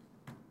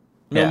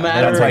 No Yeah,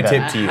 matter That's my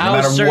tip to you. how No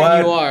matter certain what,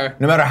 you are.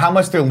 no matter how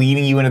much they're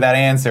leading you into that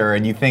answer,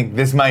 and you think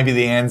this might be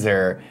the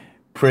answer,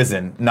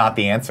 prison, not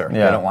the answer.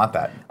 Yeah. They don't want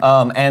that.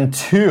 And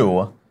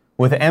two,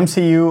 with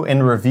MCU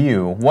in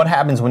review, what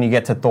happens when you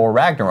get to Thor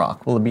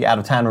Ragnarok? Will it be out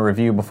of time to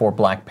review before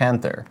Black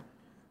Panther?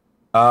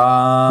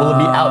 Will it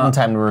be out in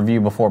time to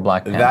review before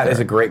Black Panther? That is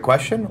a great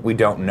question. We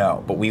don't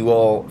know, but we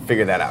will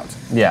figure that out.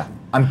 Yeah.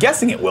 I'm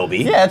guessing it will be.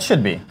 Yeah, it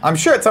should be. I'm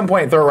sure at some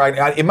point Thor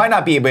Ragnarok, it might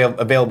not be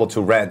available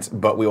to rent,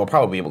 but we will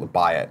probably be able to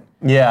buy it.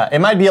 Yeah, it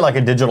might be like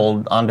a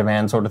digital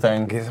on-demand sort of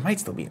thing. Because it might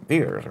still be in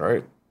theaters,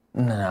 right?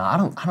 No, I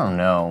don't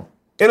know.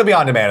 It'll be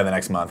on demand in the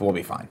next month. We'll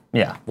be fine.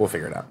 Yeah. We'll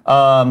figure it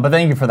out. But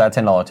thank you for that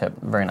 $10 tip.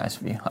 Very nice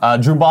of you.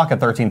 Drew Baca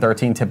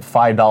 1313 tipped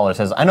 $5.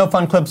 Says, I know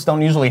fun clips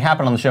don't usually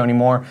happen on the show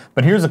anymore,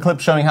 but here's a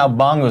clip showing how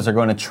bongos are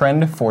going to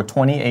trend for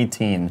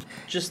 2018.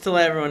 Just to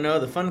let everyone know,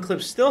 the fun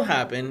clips still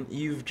happen.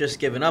 You've just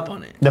given up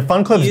on it. The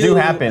fun clips you, do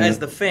happen. as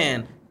the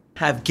fan,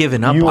 have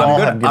given up You on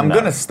all it. have given I'm up.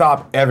 going to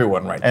stop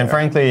everyone right And there.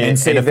 frankly, and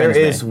say it there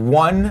offends is me.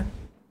 one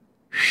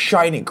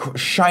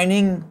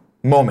shining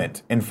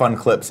moment in fun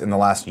clips in the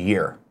last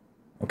year.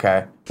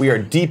 Okay? We are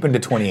deep into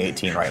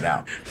 2018 right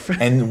now.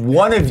 And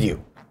one of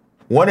you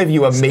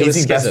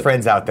amazing best Skizip.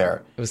 friends out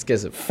there, It was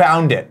Skizip.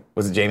 found it.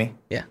 Was it Jamie?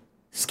 Yeah.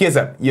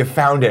 Skizip, you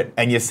found it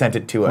and you sent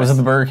it to us. Was it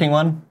the Burger King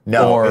one?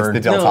 No, or it's the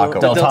Del No, Taco.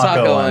 Del Del Taco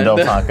Taco one. one. Del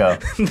The-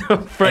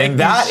 Taco. And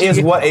that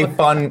is what a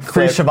fun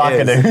Free clip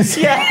Shabaka is. news.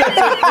 Yeah,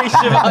 free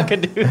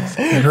Shabaka dudes.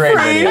 Great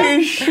video.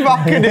 Free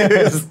Shabaka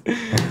news.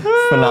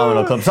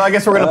 Phenomenal clip. So I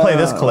guess we're going to play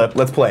this clip.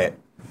 Let's play it.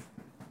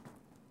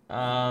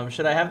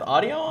 Should I have the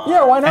audio on?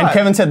 Yeah, why not? And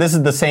Kevin said this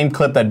is the same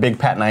clip that Big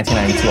Pat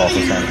 1992 also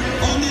sent.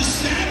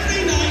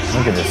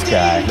 Look at this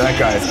guy. That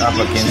guy's up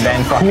against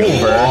Vancouver.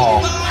 the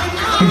wall.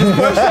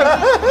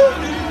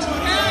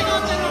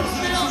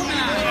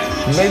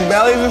 Big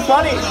bellies are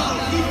funny.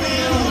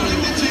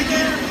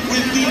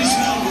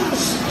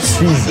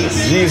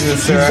 Jesus.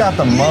 Jesus, sir. He's got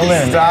the mullet.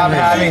 and Stop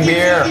having everything.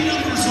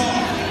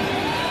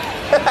 beer.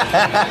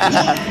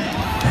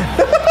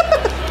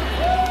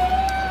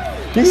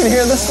 You can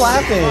hear the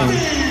slapping.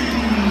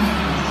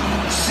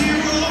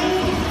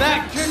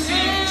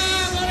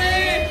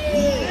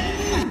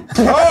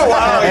 Oh,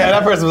 wow. Yeah,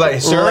 that person was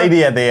like, sir,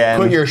 Lady at the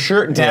end. put your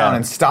shirt down Yeah.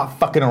 and stop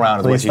fucking around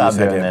is Please what you stop said.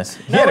 doing to him. this.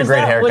 He had a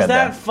great haircut Was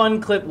that there.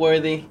 fun clip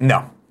worthy?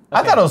 No.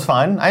 I thought it was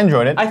fine. I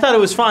enjoyed it. I thought it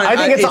was fun. I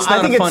think it's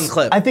not a fun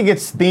clip. I think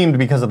it's themed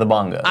because of the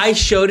bongos. I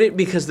showed it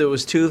because there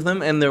was two of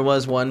them, and there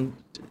was one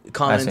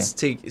comments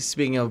see. to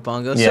speaking of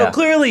bongos. Yeah. So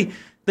clearly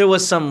there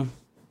was some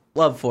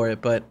love for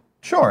it, but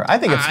Sure, I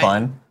think it's I-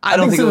 fun. I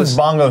don't think it since was- it's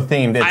bongo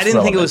themed. It's I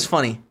didn't think it relevant. was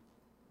funny.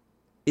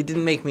 It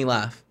didn't make me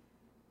laugh.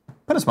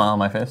 Put a smile on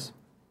my face.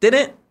 Did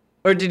it?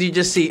 Or did you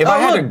just see, If I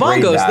had oh, to look,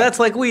 grade bongos, that- that's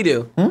like we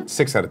do.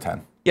 6 out of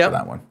 10 Yep. for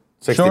that one.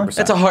 60%.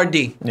 That's a hard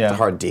D. Yeah. It's a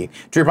hard D.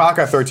 Drew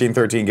Palka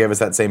 1313 gave us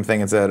that same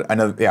thing and said, I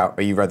know, yeah,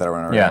 you read that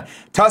one already. Yeah.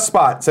 Tuss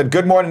Spot said,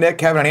 good morning, Nick,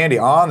 Kevin, and Andy.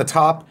 On the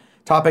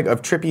topic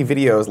of trippy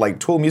videos like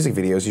Tool music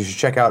videos, you should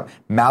check out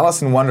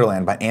Malice in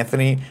Wonderland by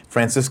Anthony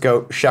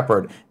Francisco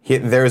Shepard.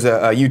 There's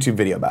a YouTube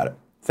video about it.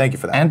 Thank you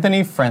for that.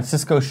 Anthony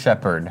Francisco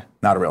Shepard.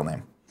 Not a real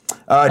name.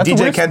 That's a DJ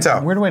weird,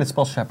 Kento Weird way to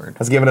spell Shepard.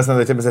 has given us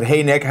another tip and said,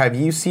 "Hey Nick, have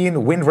you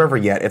seen Wind River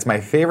yet? It's my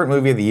favorite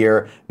movie of the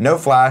year. No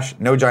flash,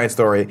 no giant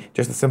story,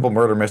 just a simple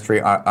murder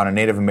mystery on a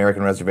Native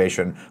American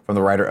reservation from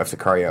the writer of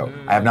Sicario.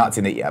 I have not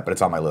seen it yet, but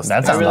it's on my list.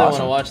 That I sounds really want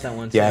awesome. to watch that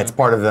one. Yeah, too. it's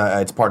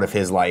part of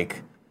his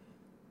like,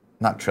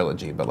 not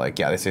trilogy, but like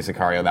they say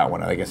Sicario, that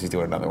one. I guess he's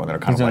doing another one that are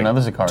kind He's of doing like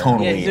another Sicario.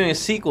 tonally. Yeah, he's doing a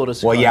sequel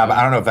to. Well, yeah, Sicario. but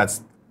I don't know if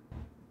that's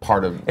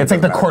part of. It's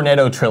like the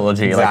Cornetto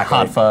trilogy, Exactly. like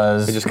Hot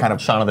Fuzz, It just kind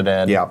of Shaun of the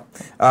Dead. Yeah.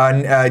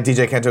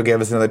 DJ Kento gave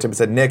us another tip and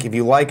said, Nick, if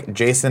you like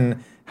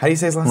Jason, how do you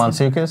say his last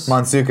name? Mantzoukas?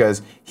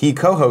 Mantzoukas. He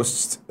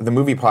co-hosts the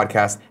movie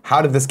podcast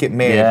How Did This Get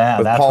Made Yeah,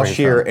 with that's Paul where he's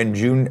Scheer from. and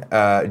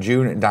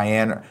June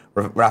Diane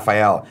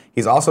Raphael.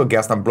 He's also a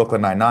guest on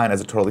Brooklyn Nine-Nine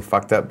as a totally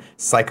fucked up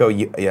psycho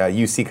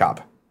UC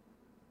cop.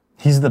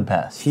 He's the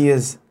best. He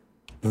is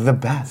the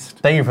best.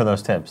 Thank you for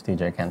those tips,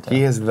 DJ Kento.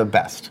 He is the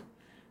best.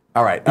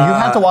 All right. You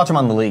have to watch him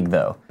on the league,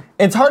 though.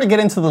 It's hard to get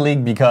into the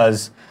league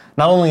because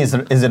not only is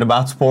it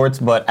about sports,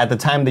 but at the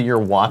time that you're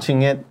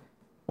watching it,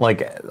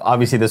 like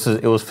obviously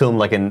it was filmed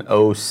like in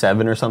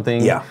 07 or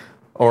something. Yeah.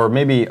 Or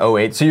maybe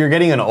 08. So you're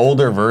getting an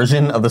older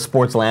version of the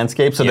sports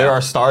landscape. So there Yeah.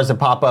 are stars that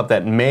pop up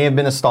that may have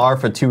been a star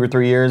for 2 or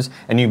 3 years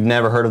and you've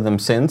never heard of them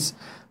since.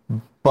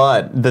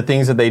 But the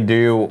things that they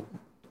do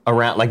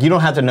around, like you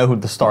don't have to know who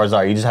the stars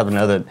are. You just have to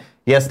know that,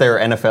 yes, they're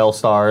NFL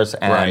stars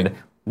and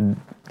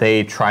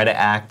they try to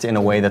act in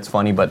a way that's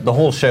funny, but the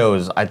whole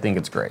show I think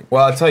it's great.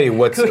 Well, I'll tell you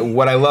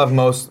what I love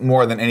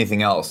more than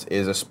anything else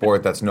is a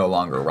sport that's no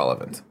longer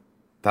relevant.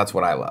 That's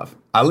what I love.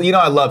 I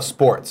love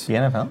sports. The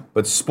NFL?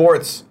 But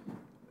sports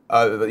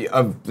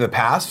of the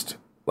past,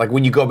 like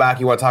when you go back,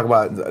 you want to talk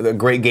about the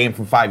great game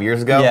from 5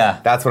 years ago. Yeah.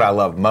 That's what I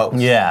love most.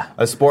 Yeah.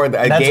 A sport,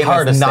 a game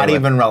hard that's to not stay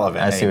with. even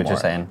relevant I see what anymore. you're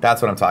saying. That's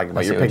what I'm talking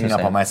about. I see You're what picking you're up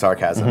on saying. my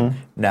sarcasm.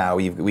 Now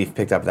we've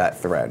picked up that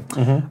thread.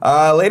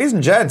 Ladies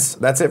and gents,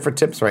 that's it for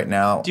tips right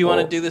now. Do you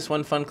want to do this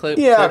one fun clip?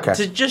 Yeah, to, okay.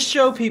 To just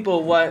show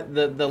people what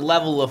the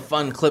level of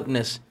fun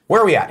clipness.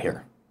 Where are we at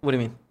here? What do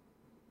you mean?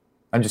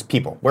 I'm just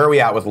people. Where are we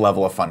at with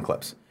level of fun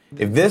clips?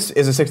 If this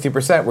is a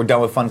 60%, we're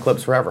done with fun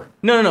clips forever.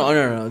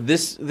 No.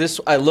 This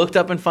I looked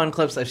up in fun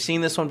clips. I've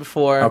seen this one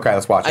before. Okay,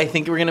 let's watch it. I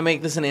think we're gonna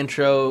make this an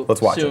intro.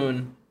 Let's watch it.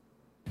 soon.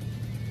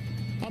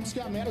 I'm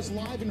Scott Mattis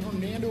live in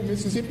Hernando,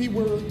 Mississippi,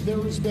 where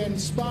there's been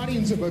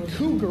spottings of a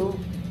cougar,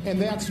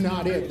 and that's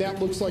not it. That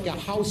looks like a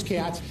house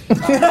cat.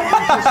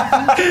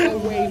 Just feet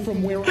away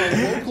from where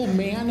a local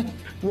man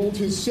rolled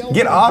his cell phone.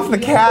 Get off the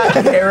cat,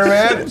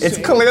 cameraman. It's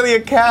clearly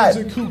a cat.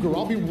 It's a cougar.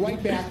 I'll be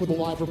right back with a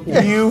live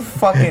report. You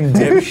fucking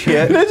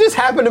dipshit. It just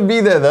happened to be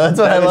there, though. That's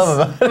what I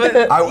love about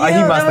it.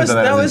 He must have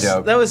done that as a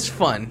joke. That was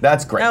fun.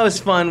 That's great. That was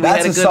fun.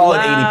 That's we had a a good solid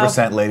laugh.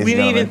 80%, ladies We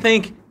and didn't even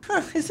gentlemen. think,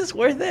 is this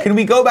worth it? Can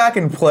we go back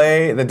and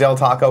play the Del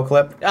Taco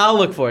clip? I'll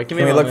look for it. Give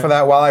me Can a we look moment. for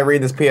that while I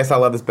read this? P.S. I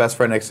love his best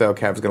friend XO.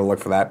 Kev's going to look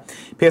for that.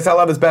 P.S. I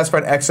love his best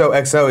friend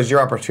XOXO is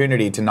your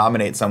opportunity to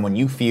nominate someone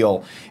you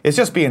feel is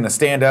just being a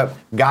stand-up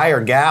guy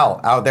or gal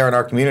out there in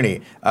our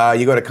community.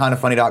 You go to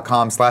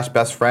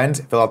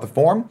kindafunny.com/bestfriend, fill out the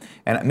form,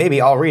 and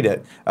maybe I'll read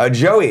it.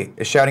 Joey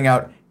is shouting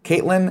out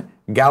Caitlin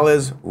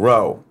Gallas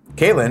Rowe.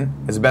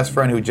 Caitlin is a best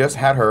friend who just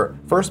had her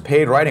first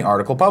paid writing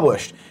article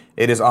published.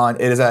 It is at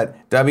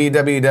Activists.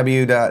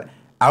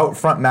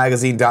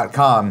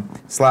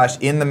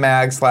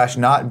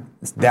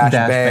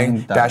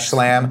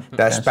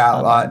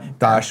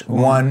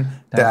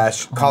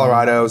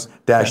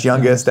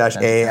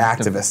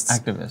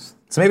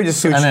 So maybe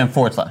just search. And then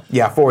 /.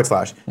 Yeah,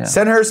 /. Yeah.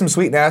 Send her some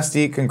sweet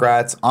nasty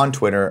congrats on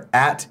Twitter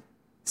at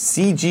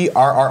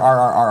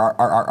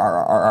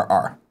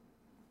CGRRRRRRRRRR.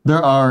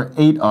 There are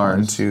 8 R's.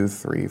 1, 2,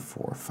 3,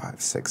 4,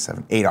 5, 6,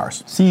 7, 8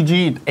 R's.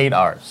 CG, 8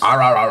 R's.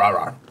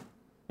 RRRRR.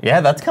 Yeah,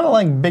 that's kind of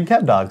like big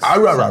cat dogs.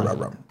 Nailed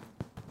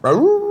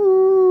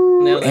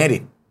it.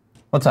 Andy,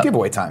 What's up?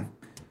 giveaway time.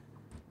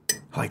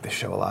 I like this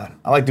show a lot.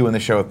 I like doing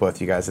this show with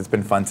both you guys. It's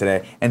been fun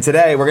today. And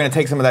today, we're going to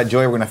take some of that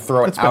joy, we're going to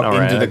throw it It's been out all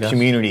right, into I the guess.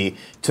 community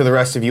to the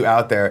rest of you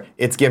out there.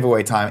 It's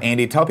giveaway time.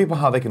 Andy, tell people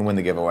how they can win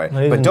the giveaway.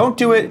 Ladies But and- don't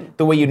do it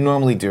the way you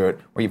normally do it,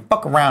 where you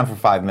fuck around for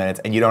 5 minutes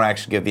and you don't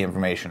actually give the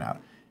information out.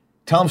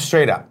 Tell them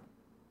straight up.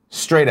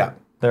 Straight up.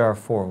 There are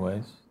 4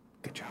 ways.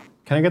 Good job.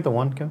 Can I get the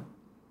one, Kim?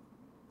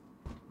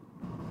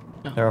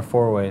 There are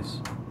 4 ways.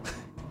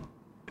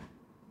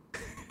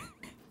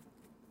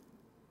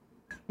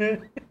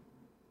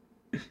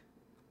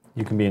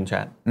 You can be in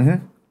chat.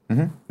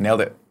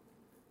 Nailed it.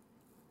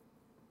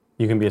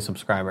 You can be a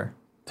subscriber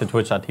to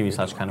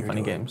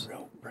twitch.tv/kindoffunnygames.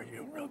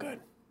 Real good.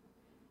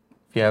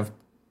 If you have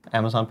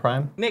Amazon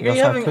Prime. Nick, you are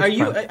you also have having? Are Twitch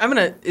you? Prime. I'm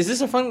gonna. Is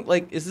this a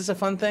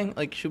fun thing?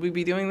 Like, should we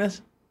be doing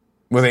this?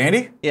 With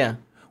Andy? Yeah.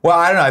 Well,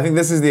 I don't know. I think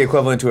this is the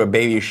equivalent to a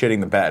baby shitting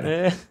the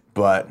bed.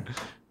 But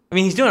I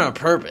mean, he's doing it on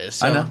purpose.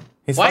 So. I know.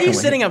 He's Why are you fucking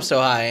with sitting you. up so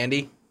high,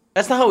 Andy?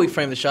 That's not how we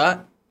frame the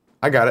shot.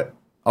 I got it.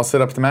 I'll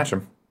sit up to match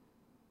him.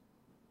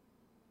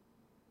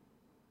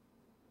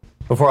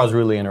 Before I was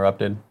rudely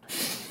interrupted.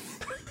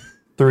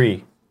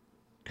 3.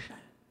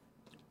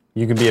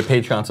 You can be a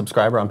Patreon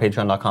subscriber on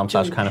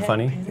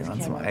patreon.com/kindoffunny. You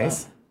want some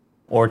ice?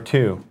 Or 2.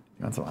 You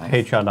want some ice?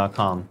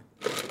 Patreon.com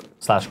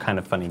Kind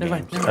of funny Never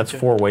mind, games. never That's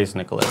mind. 4 ways,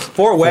 Nicholas.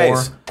 4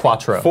 ways.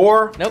 Quattro.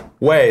 4 Nope.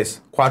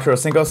 ways. Cuatro,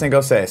 cinco,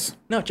 cinco, seis.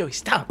 No, Joey,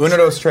 stop. Uno,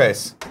 dos,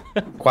 tres.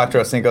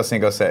 Cuatro, cinco,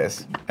 cinco,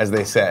 seis, as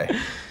they say.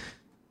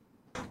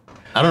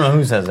 I don't know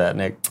who says that,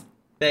 Nick.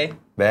 They.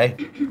 They?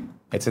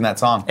 It's in that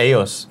song.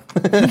 Eos.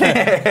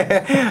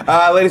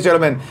 Ladies and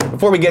gentlemen,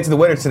 before we get to the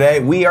winner today,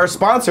 we are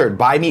sponsored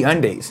by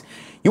MeUndies.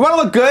 You want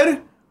to look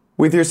good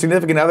with your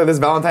significant other this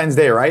Valentine's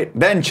Day, right?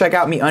 Then check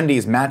out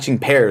MeUndies Matching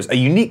Pairs, a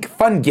unique,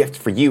 fun gift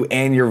for you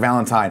and your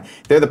Valentine.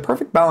 They're the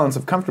perfect balance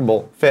of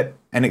comfortable, fit,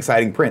 and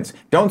exciting prints.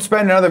 Don't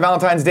spend another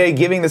Valentine's Day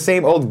giving the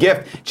same old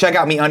gift. Check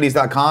out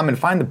MeUndies.com and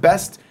find the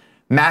best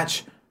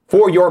match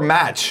for your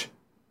match.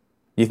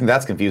 You think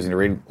that's confusing to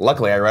read?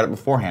 Luckily, I read it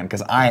beforehand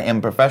because I am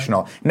a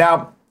professional.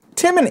 Now,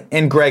 Tim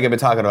and Greg have been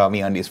talking about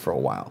MeUndies for a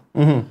while.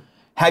 Mm-hmm.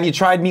 Have you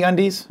tried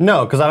MeUndies?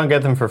 No, because I don't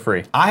get them for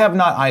free. I have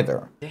not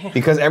either. Damn.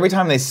 Because every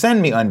time they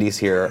send MeUndies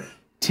here,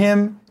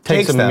 Tim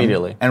takes them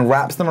immediately and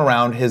wraps them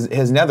around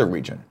his nether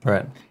region.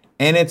 Right.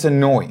 And it's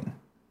annoying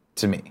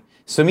to me.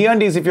 So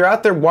MeUndies, if you're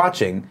out there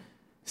watching,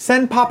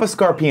 send Papa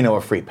Scarpino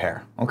a free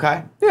pair,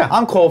 okay? Yeah.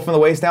 I'm cold from the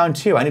waist down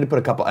too. I need to put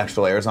a couple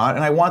extra layers on,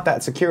 and I want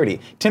that security.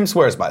 Tim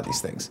swears by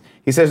these things.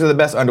 He says they're the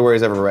best underwear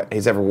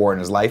he's ever worn in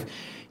his life.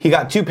 He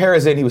got 2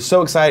 pairs in. He was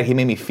so excited, he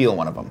made me feel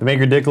one of them. They make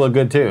your dick look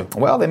good too.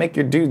 Well, they make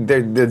your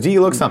the D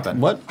look something.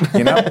 What?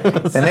 You know?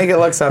 They make it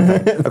look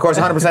something. Of course,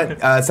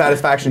 100%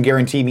 satisfaction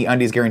guarantee.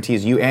 MeUndies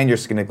guarantees you and your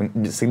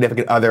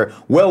significant other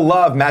will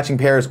love matching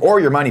pairs or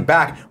your money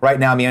back. Right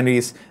now,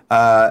 MeUndies,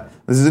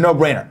 this is a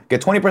no-brainer.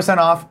 Get 20%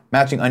 off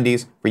matching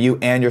undies for you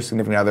and your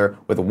significant other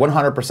with a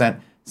 100%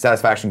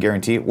 satisfaction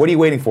guarantee. What are you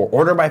waiting for?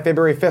 Order by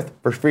February 5th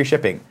for free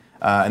shipping.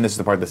 And this is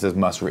the part that says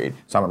must read,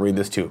 so I'm going to read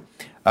this too.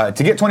 To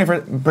get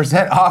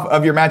 20% off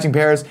of your matching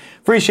pairs,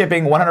 free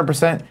shipping,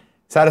 100%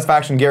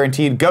 satisfaction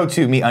guaranteed, go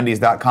to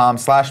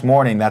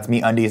MeUndies.com/morning. That's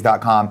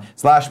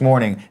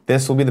MeUndies.com/morning.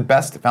 This will be the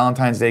best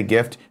Valentine's Day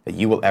gift that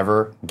you will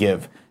ever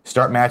give.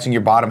 Start matching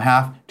your bottom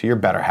half to your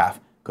better half.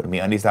 Go to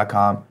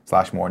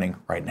MeUndies.com/morning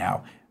right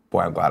now.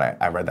 Boy, I'm glad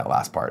I read that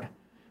last part.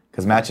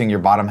 Because matching your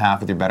bottom half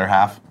with your better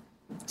half,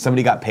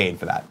 somebody got paid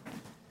for that.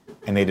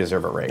 And they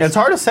deserve a raise. It's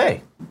hard to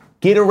say.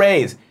 Get a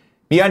raise.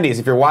 MeUndies,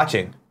 if you're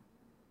watching,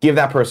 give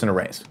that person a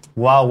raise.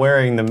 While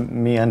wearing the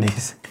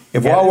MeUndies.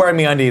 If while wearing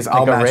MeUndies,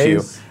 I'll Like a match you.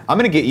 raise? I'm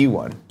going to get you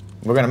one.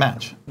 We're going to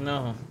match.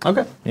 No.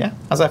 Okay. Yeah?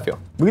 How's that feel?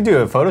 We could do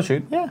a photo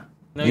shoot. Yeah.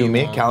 No, you you and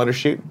me, won't. calendar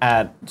shoot.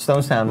 At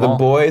Stonestown The Mall.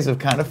 boys of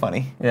Kind of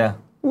Funny. Yeah.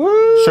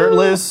 Woo!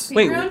 Shirtless.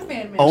 Wait, Your own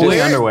fan only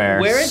mission. underwear.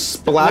 Where is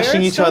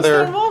Splashing where each is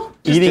other. Stonestown Mall?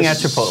 Eating at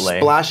Just Chipotle.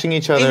 Splashing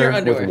each your other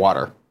underwear. with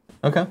water.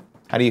 Okay.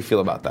 How do you feel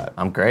about that?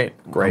 I'm great.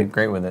 Great. I'm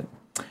great with it.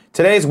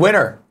 Today's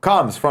winner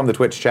comes from the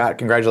Twitch chat.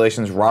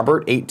 Congratulations,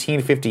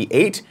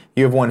 Robert1858.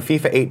 You have won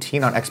FIFA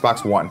 18 on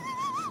Xbox One.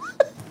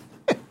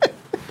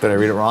 Did I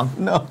read it wrong?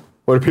 No.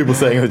 What are people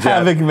saying in the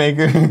chat? Havoc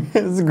Maker.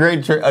 It's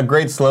a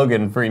great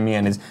slogan for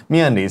MeUndies.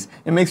 MeUndies.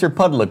 It makes your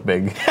pud look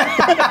big.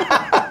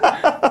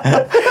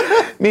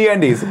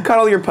 MeUndies,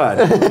 cuddle your pud.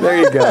 There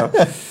you go.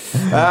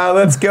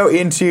 Let's go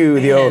into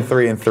the old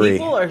 3 and 3.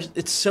 People are.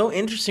 It's so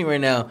interesting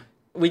right now.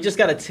 We just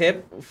got a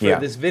tip for Yeah.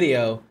 this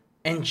video,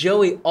 and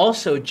Joey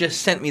also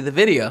just sent me the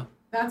video.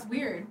 That's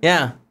weird.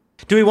 Yeah.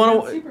 Do we want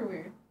That's to? super weird.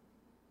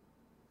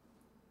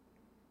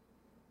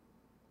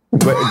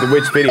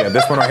 Which video?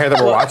 This one right here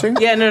that we're watching?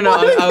 Yeah. No.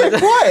 I was.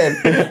 Quiet.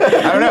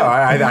 I don't know.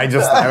 I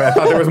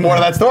thought there was more to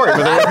that story,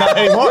 but there was not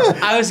anymore.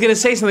 I was gonna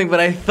say something, but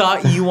I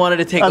thought you wanted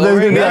to take I thought over.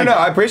 you were gonna No,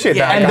 I appreciate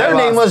Yeah, that. And I their got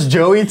name lost. was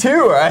Joey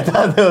too. Or I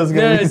thought that was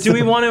gonna No, be. do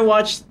we want to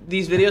watch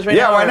these videos right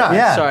Yeah, now? why or- not?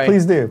 Yeah. Sorry.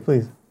 Please do.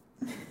 Please.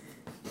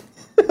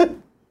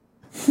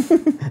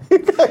 You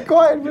got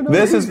quiet for no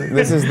This reason.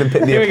 is the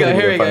Here we go,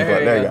 epitome here of we fun go, clip. here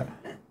we There you go. go.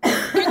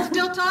 Kids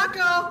Del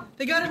Taco.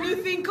 They got a new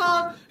thing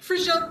called free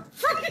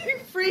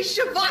Shavaka Free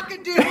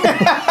Shavaka.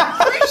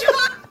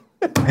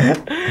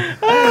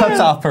 Cuts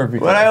off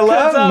perfectly. What I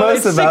love off.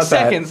 most It's about 6 that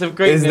seconds of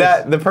greatness. is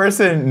that the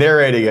person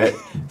narrating it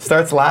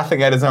starts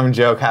laughing at his own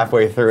joke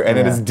halfway through, and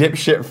then his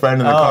dipshit friend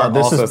in the car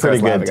this also is pretty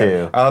starts good, laughing at it.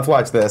 too. All right, let's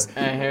watch this.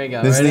 All right, here we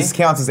go. This Ready?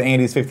 counts as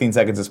Andy's 15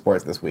 seconds of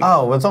sports this week.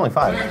 Oh, well, it's only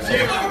 5.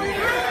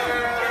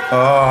 Oh,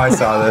 I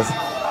saw this.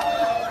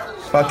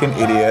 Fucking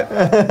idiot.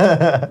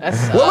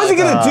 What was he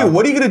gonna do?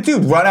 What are you gonna do?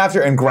 Run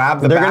after and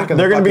grab the back of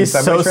the They're gonna be fucking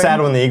so subway train?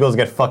 sad when the Eagles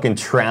get fucking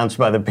trounced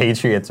by the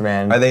Patriots,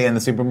 man. Are they in the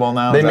Super Bowl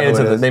now? They Is that made it who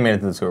to the is? they made it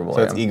to the Super Bowl.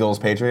 So it's yeah. Eagles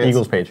Patriots.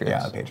 Eagles, Patriots.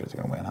 Yeah, the Patriots are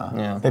gonna win, huh?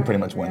 Yeah. They pretty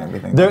much win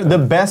everything. The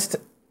best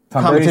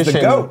Tom Brady's the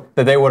competition GOAT.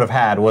 that they would have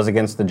had was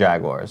against the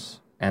Jaguars,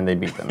 and they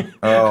beat them.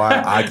 Oh,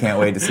 I can't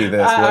wait to see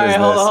this. All What right, is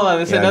hold this? on, hold on.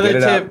 This is Yeah, another get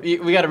it up.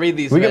 tip. We got to read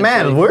these. Man,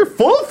 eventually. we're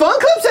full of fun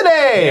clips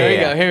today. Here we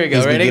go. Here we go.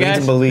 He's Ready, beginning guys?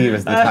 to believe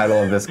is the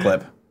title of this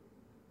clip.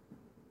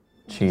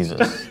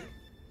 Jesus.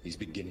 He's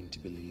beginning to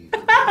believe.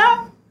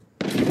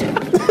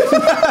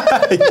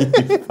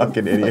 You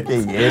fucking idiot. You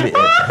idiot.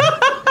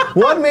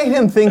 What made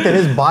him think that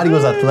his body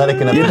was athletic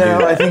enough You to do know,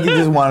 that? I think he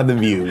just wanted the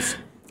views.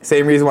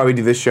 Same reason why we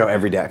do this show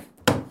every day.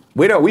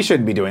 We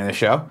shouldn't be doing this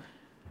show.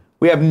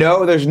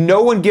 There's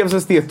no one gives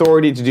us the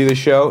authority to do the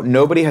show.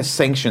 Nobody has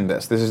sanctioned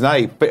this. This is not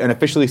an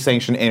officially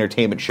sanctioned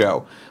entertainment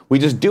show. We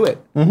just do it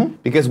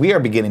because we are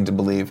beginning to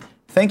believe.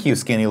 Thank you,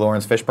 Skinny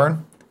Lawrence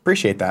Fishburne.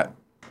 Appreciate that.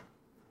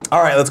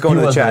 All right, let's go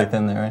into the chat. Right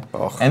then there, right?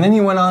 Oh. And then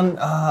he went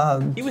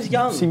on. He was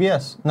young.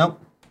 CBS. Nope.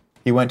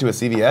 He went to a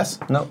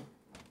CVS. Nope.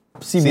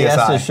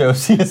 CBS's show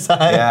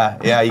CSI.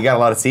 Yeah. You got a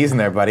lot of C's in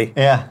there, buddy.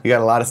 Yeah. You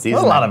got a lot of C's.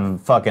 A lot of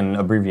fucking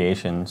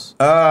abbreviations.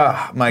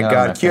 My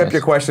God. Queue up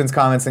your questions,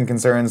 comments, and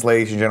concerns,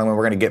 ladies and gentlemen.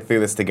 We're going to get through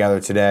this together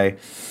today.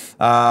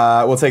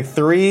 We'll take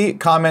 3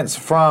 comments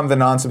from the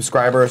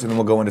non-subscribers, and then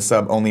we'll go into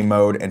sub-only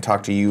mode and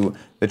talk to you,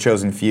 the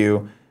chosen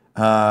few.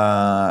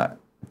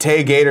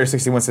 Tay Gator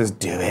 61 says,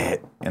 "Do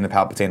it," in the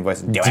Palpatine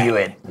voice. Do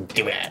it.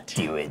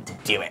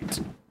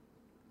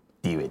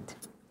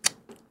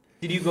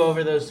 Did you go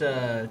over those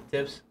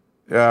tips?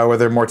 Were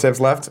there more tips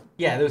left?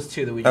 Yeah, those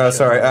 2 that we just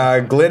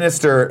sorry.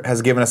 Glenister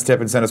has given us a tip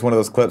and sent us one of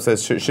those clips.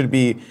 Says should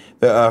be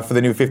for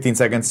the new 15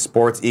 seconds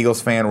sports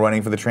Eagles fan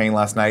running for the train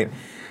last night.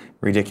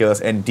 Ridiculous.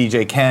 And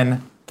DJ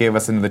Ken gave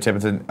us another tip.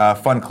 It's a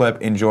fun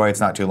clip. Enjoy. It's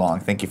not too long.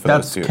 Thank you for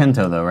those 2. That's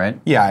Kento though, right?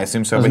 Yeah, I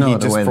assume so. There's but no he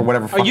other just way for to-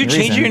 whatever Are fucking you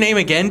changing reason your name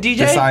again, DJ?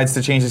 decides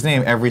to change his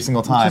name every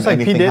single time Just like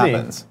P. anything Diddy.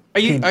 happens. Are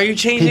you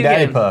changing P.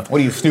 Daddy again? Puff.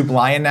 What are you, Snoop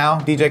Lion now,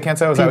 DJ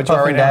Kento? Is that what you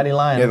are right now? Daddy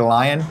Lion. You're the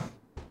Lion.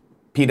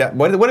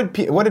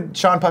 What did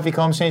Sean Puffy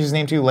Combs change his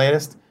name to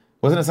latest?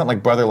 Wasn't it something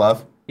like Brother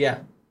Love? Yeah.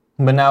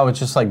 But now it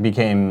just like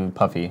became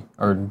Puffy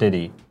or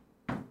Diddy.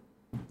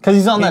 Because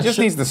he's on that. He just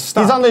needs to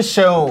stop. He's on this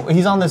show.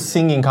 He's on this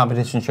singing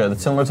competition show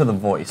that's similar to The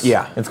Voice.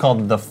 Yeah. It's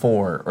called The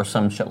Four or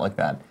some shit like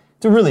that.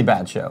 It's a really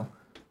bad show.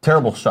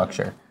 Terrible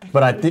structure.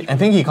 But I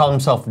think he called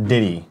himself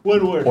Diddy.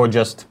 One word. Or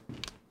just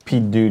P.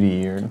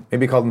 Doody or.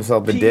 Maybe he called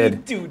himself the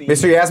Did. Doody.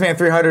 Mr. Yasman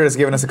 300 has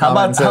given us a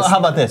comment and says, How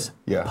about this?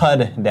 Yeah.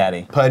 Pud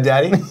Daddy. Pud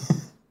Daddy?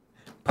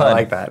 Pud. I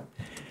like that.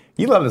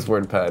 You love this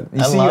word pud.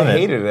 You see, you love it.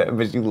 hated it,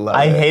 but you love it.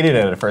 I hated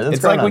it at first.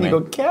 It's like when you go,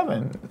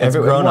 Kevin. grown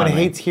Everyone on me.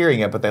 hates hearing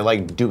it, but they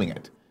like doing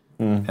it.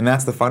 And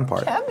that's the fun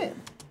part. Kevin.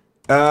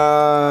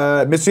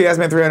 Mr.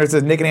 Yasman 300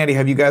 says, Nick and Andy,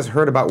 have you guys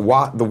heard about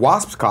the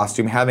Wasp's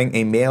costume having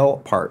a male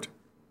part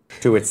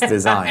to its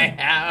design?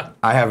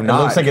 I have It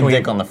not. looks like Can a we-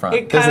 dick on the front.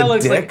 It There's kind a of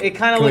looks dick? like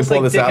Can we dick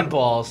pull this up? and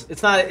balls.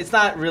 It's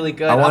not really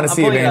good. I want to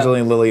see pulling it up.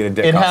 Evangeline Lilly in a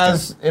dick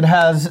costume. It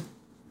has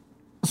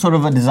sort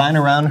of a design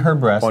around her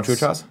breasts. Want to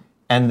trust?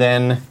 And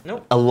then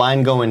Nope. a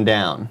line going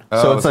down.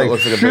 Oh, so it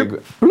looks like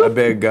a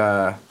big.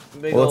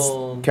 Big well,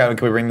 ol'- Kevin,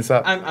 can we bring this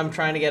up? I'm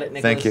trying to get it,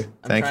 Nicholas. Thank you.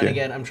 Thank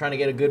you. I'm trying to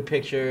get a good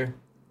picture,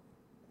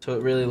 so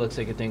it really looks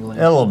like a dingling.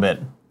 A little bit.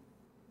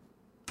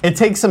 It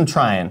takes some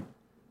trying.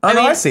 I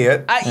mean, see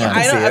it. I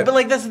can see don't, it. but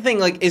like that's the thing.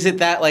 Like, is it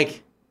that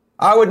like?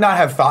 I would not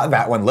have thought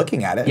that when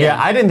looking at it.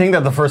 Yeah, I didn't think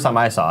that the first time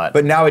I saw it.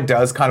 But now it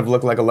does kind of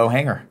look like a low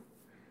hanger.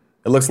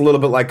 It looks a little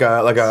bit like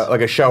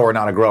a shower,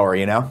 not a grower.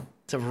 You know.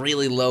 It's a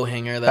really low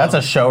hanger though. That's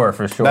a shower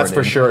for sure. That's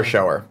for dude. sure a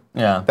shower.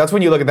 Yeah. That's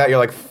when you look at that, you're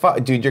like,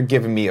 fuck, dude, you're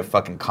giving me a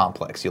fucking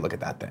complex. You look at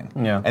that thing.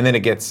 Yeah. And then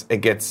it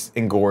gets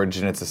engorged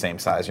and it's the same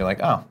size. You're like,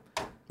 oh,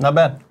 Not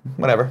bad.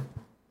 whatever.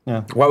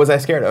 Yeah. What was I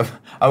scared of?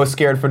 I was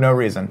scared for no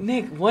reason.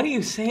 Nick, what are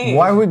you saying?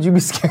 Why would you be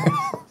scared?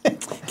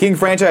 King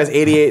Franchise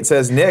 88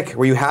 says, Nick,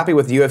 were you happy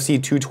with the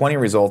UFC 220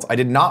 results? I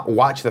did not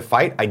watch the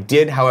fight. I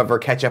did, however,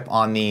 catch up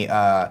on the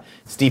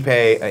Stipe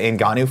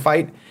Ngannou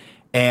fight.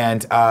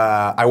 And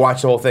I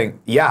watched the whole thing.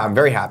 Yeah, I'm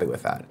very happy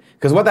with that.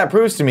 Because what that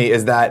proves to me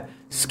is that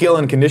skill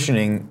and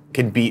conditioning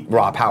can beat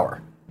raw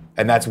power.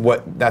 And that's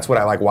what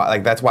I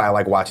like. That's why I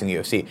like watching the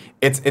UFC.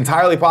 It's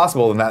entirely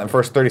possible in that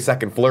first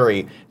 30-second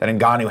flurry that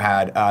Ngannou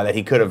had that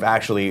he could have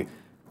actually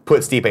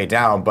put Stipe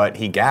down, but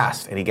he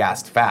gassed and he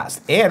gassed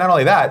fast. And not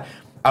only that,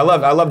 I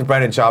loved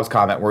Brendan Schaub's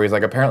comment where he's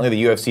like, apparently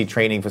the UFC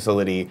training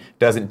facility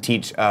doesn't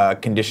teach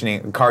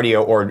conditioning,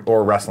 cardio,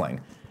 or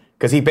wrestling,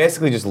 because he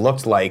basically just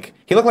looked like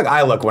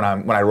I look when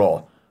I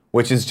roll,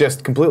 which is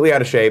just completely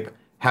out of shape,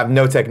 have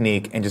no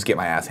technique, and just get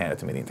my ass handed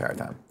to me the entire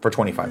time for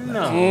 25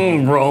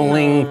 minutes.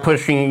 Rolling,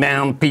 pushing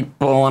down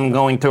people. I'm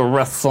going to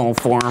wrestle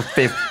for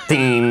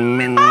 15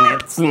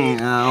 minutes.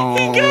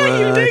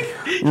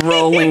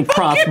 Rolling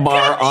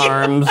crossbar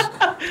arms.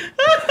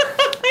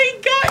 I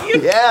got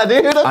you. Yeah,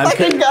 dude, I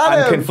fucking got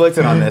him. I'm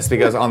conflicted on this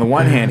because on the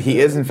one hand, he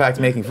is in fact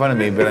making fun of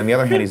me, but on the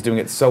other hand, he's doing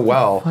it so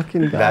well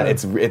Fucking got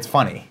that him. it's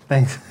funny.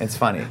 Thanks. It's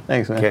funny.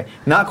 Thanks, man. Okay.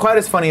 Not quite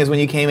as funny as when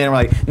you came in and were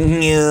like,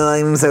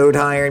 I'm so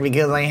tired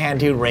because I had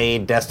to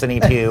raid Destiny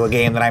 2, a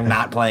game that I'm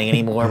not playing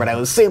anymore, but I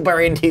was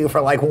super into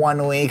for like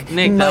 1 week.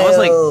 Nick, that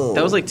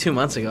was like 2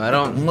 months ago. I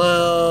don't.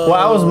 Well,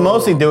 I was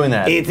mostly doing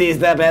that. It is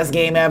the best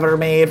game ever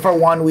made for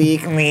 1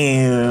 week. He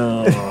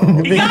got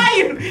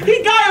you.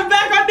 He got him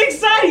back on Nick's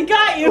side. He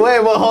got you.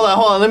 Wait, well, hold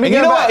on. Let me And get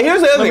you know back. what?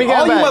 Here's the other Let me thing. get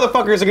All you back.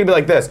 motherfuckers are gonna be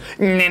like this.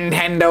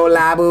 Nintendo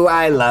Labu,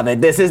 I love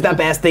it. This is the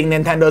best thing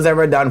Nintendo's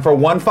ever done. For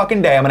one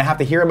fucking day, I'm gonna have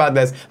to hear about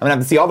this. I'm gonna have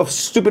to see all the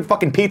stupid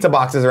fucking pizza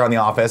boxes around the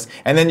office,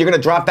 and then you're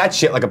gonna drop that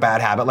shit like a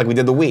bad habit, like we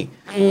did the Wii.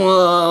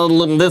 Well,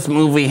 this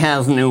movie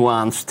has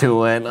nuance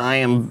to it. I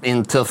am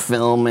into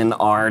film and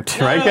art.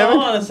 No, Right, no, Kevin?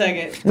 hold on a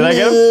second. Did I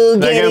get him?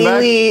 Did I get him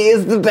back?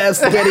 is the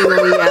best Getty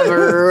Lee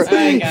ever.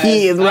 Right, guys.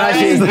 He is All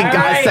Russia's right, the all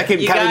guy's right.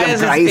 second You coming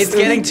guys, of Christ. it's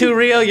getting too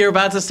real. You're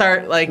about to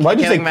start like. Why'd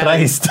you say getting mad at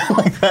me. Christ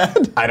like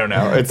that? I don't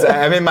know. It's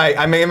I'm in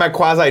my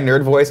quasi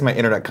nerd voice, my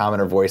internet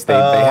commenter voice. They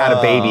had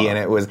a baby, and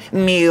it was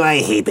me. I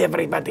hate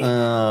everybody.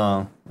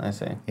 Oh, I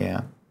see.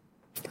 Yeah.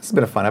 This has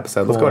been a fun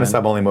episode. Let's Cool, go into man.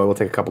 sub-only mode. We'll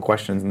take a couple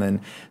questions, and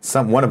then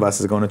one of us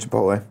is going to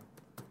Chipotle.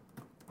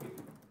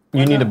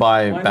 You need to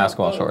buy Why not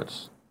basketball both?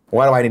 shorts.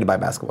 Why do I need to buy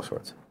basketball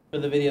shorts? For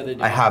the video they're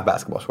doing. I have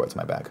basketball shorts in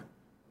my bag.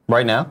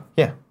 Right now?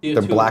 Yeah. You have They're two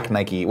of black them.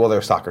 Nike. Well,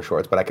 they're soccer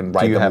shorts, but I can Do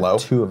ride you them have low.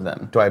 2 of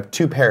them? Do I have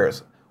 2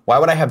 pairs? Why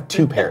would I have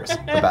 2 pairs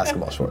of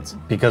basketball shorts?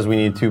 Because we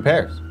need 2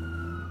 pairs.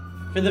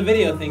 For the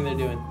video thing they're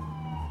doing.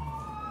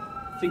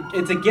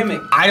 It's a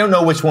gimmick. I don't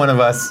know which one of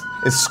us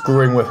is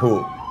screwing with who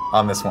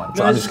on this one.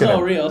 So No, I'm this just is gonna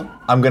all real.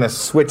 I'm gonna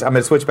switch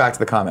back to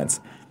the comments.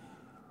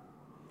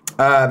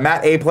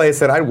 Matt A. Play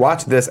said, I'd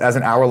watch this as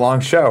an hour-long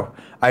show.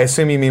 I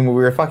assume you mean when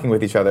we were fucking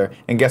with each other.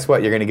 And guess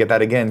what? You're going to get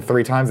that again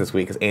 3 times this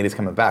week because Andy's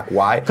coming back.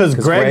 Why? 'Cause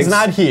Greg's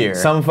not here.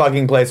 Some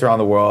fucking place around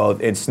the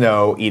world in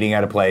snow, eating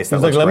at a place. That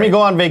He's like, looks let me great."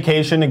 go on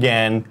vacation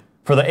again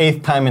for the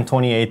 8th time in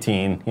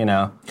 2018, you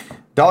know.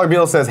 Dollar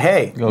Bill says,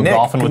 hey, Go Nick,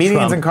 golfing with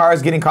Comedians Trump. in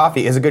Cars Getting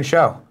Coffee is a good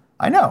show.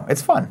 I know.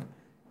 It's fun.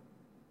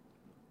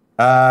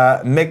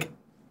 Mick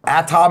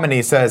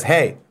Atomany says,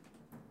 hey,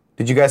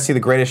 did you guys see The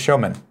Greatest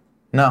Showman?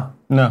 No,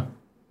 No.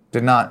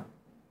 did not.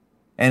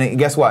 And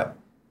guess what?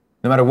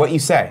 No matter what you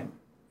say,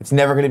 it's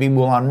never going to be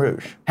Moulin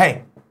Rouge.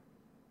 Hey,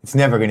 it's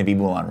never going to be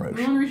Moulin Rouge.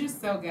 Moulin Rouge is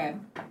so good.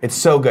 It's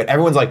so good.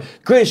 Everyone's like,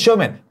 Greatest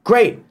Showman,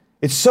 great.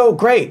 It's so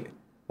great.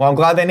 Well, I'm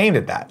glad they named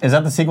it that. Is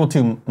that the sequel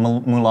to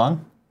Mulan?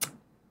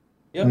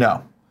 Yep.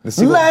 No. The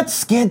sequel-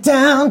 Let's get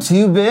down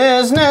to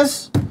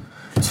business.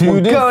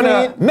 We're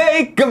gonna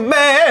make a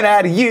man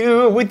out of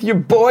you with your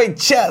boy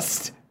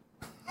chest.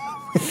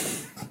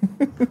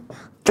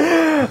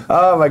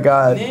 Oh my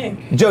God.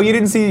 Nick. Joe, you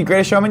didn't see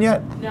Greatest Showman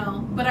yet?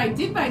 No, but I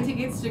did buy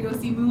tickets to go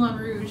see Moulin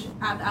Rouge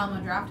at the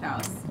Alamo Draft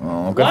House.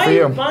 Oh, good Why for are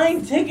you you.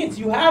 buying tickets?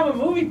 You have a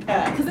movie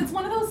pack. Because it's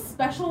one of those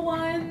special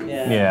ones.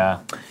 Yeah.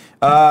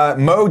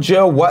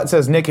 Mojo What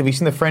says, Nick, have you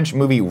seen the French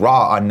movie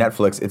Raw on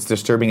Netflix? It's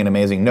disturbing and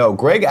amazing. No,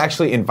 Greg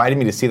actually invited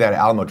me to see that at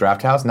Alamo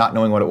Draft House, not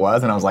knowing what it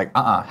was, and I was like,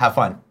 have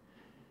fun.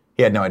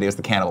 He had no idea. It's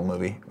the cannibal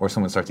movie where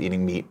someone starts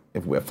eating meat.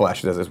 If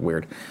Flesh does, it's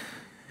weird.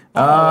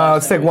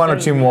 Let's take one or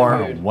two more.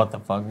 What the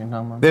fuck are you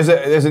talking about?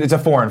 It's a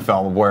foreign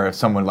film where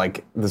someone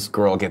like this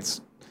girl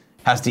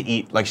has to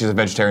eat, like she's a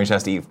vegetarian, she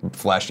has to eat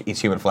flesh,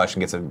 eats human flesh, and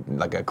gets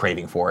a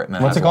craving for it. And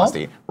then What's has it wants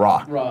called? to eat.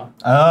 Raw. Raw.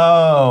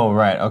 Oh,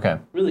 right. Okay.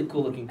 Really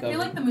cool looking I cover. feel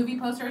like the movie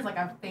poster is like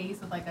a face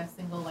with like a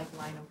single like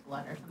line of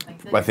blood or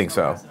something. I think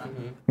so.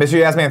 Mm-hmm. Mr.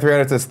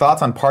 Yasman300 says,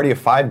 thoughts on Party of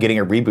Five getting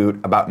a reboot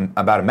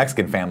about a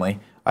Mexican family.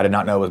 I did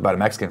not know it was about a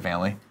Mexican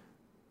family.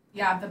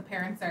 Yeah, the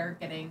parents are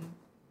getting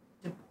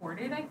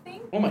deported, I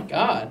think, Oh my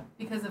god.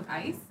 because of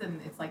ICE, and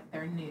it's like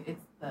they're new.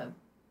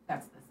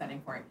 That's the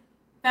setting for it.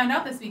 Found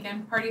out this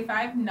weekend, Party of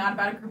Five, not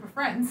about a group of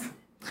friends.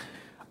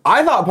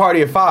 I thought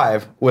Party of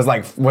Five was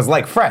like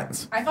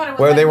Friends. I thought it was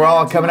where like they were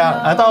all 90210. coming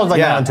out. I thought it was like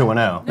Yeah.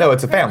 90210. No,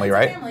 it's a family, It's a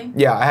right? family.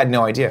 Yeah, I had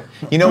no idea.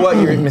 You know what?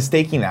 You're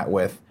mistaking that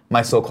with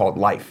My So-Called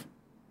Life,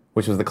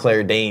 which was the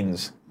Claire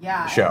Danes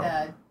Yeah, show.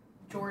 and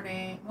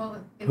Jordan. Well,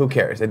 Who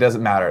cares? It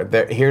doesn't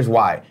matter. Here's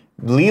why.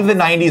 Leave the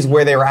 90s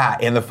where they were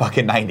at in the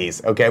fucking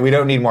 90s, okay? We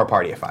don't need more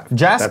Party of Five.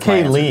 Jas That's my K.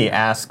 answer. Lee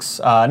asks,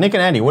 Nick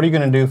and Andy, what are you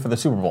going to do for the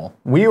Super Bowl?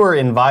 We were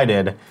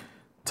invited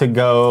to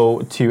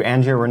go to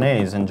Angia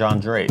Renee's and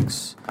John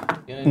Drake's.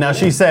 Now,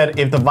 she said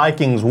if the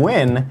Vikings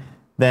win,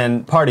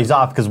 then party's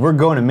off because we're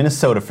going to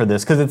Minnesota for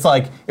this. Because it's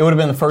like, it would have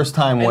been the first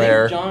time I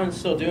where think John's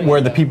still doing the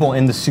that. people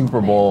in the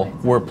Super Bowl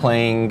were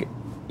playing.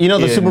 You know,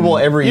 the In- Super Bowl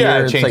every yeah,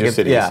 year. it changes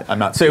cities. Yeah. I'm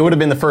not So it would have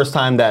been the first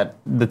time that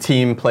the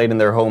team played in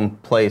their home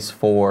place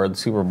for the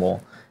Super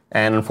Bowl.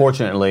 And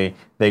unfortunately,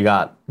 they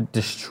got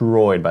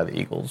destroyed by the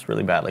Eagles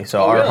really badly.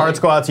 So our really? hearts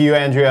go out to you,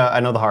 Andrea. I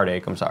know the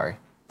heartache. I'm sorry.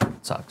 It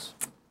sucks.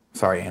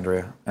 Sorry,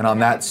 Andrea. And on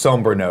that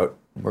somber note,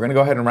 we're going to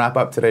go ahead and wrap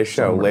up today's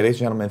show. Ladies and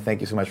gentlemen, thank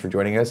you so much for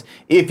joining us.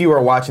 If you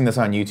are watching this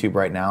on YouTube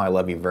right now, I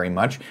love you very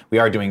much. We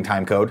are doing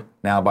time code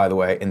now, by the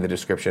way, in the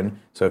description.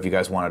 So if you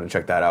guys wanted to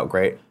check that out,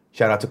 great.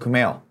 Shout out to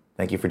Kumail.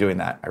 Thank you for doing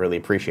that. I really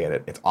appreciate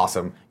it. It's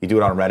awesome. You do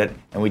it on Reddit,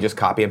 and we just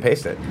copy and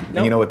paste it.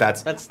 And you know what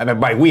that's I mean,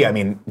 by we, I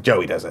mean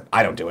Joey does it.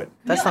 I don't do it.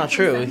 That's Yeah, not he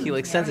true. sends He it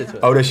like to sends me. it to us.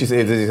 Oh, does he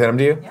send them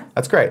to you? Yeah.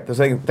 That's great. So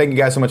thank you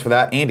guys so much for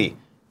that. Andy,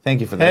 thank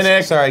you for this. Hey,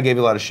 Nick. Sorry I gave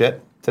you a lot of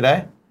shit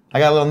today. I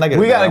got a little negative.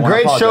 We there. I got a wanna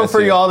great show apologize for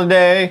to you. y'all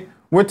today.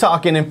 We're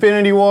talking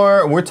Infinity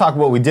War. We're talking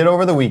what we did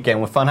over the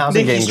weekend with Funhouse and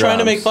Nick, Game he's trying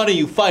to Grumps. make fun of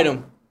you. Fight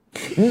him.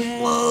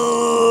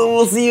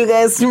 We'll see you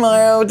guys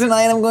tomorrow.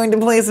 Tonight I'm going to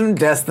play some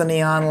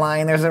Destiny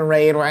online. There's a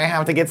raid where I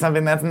have to get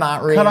something that's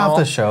not real. Cut off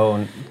the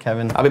show,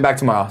 Kevin. I'll be back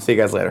tomorrow. See you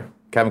guys later.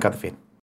 Kevin, cut the feed.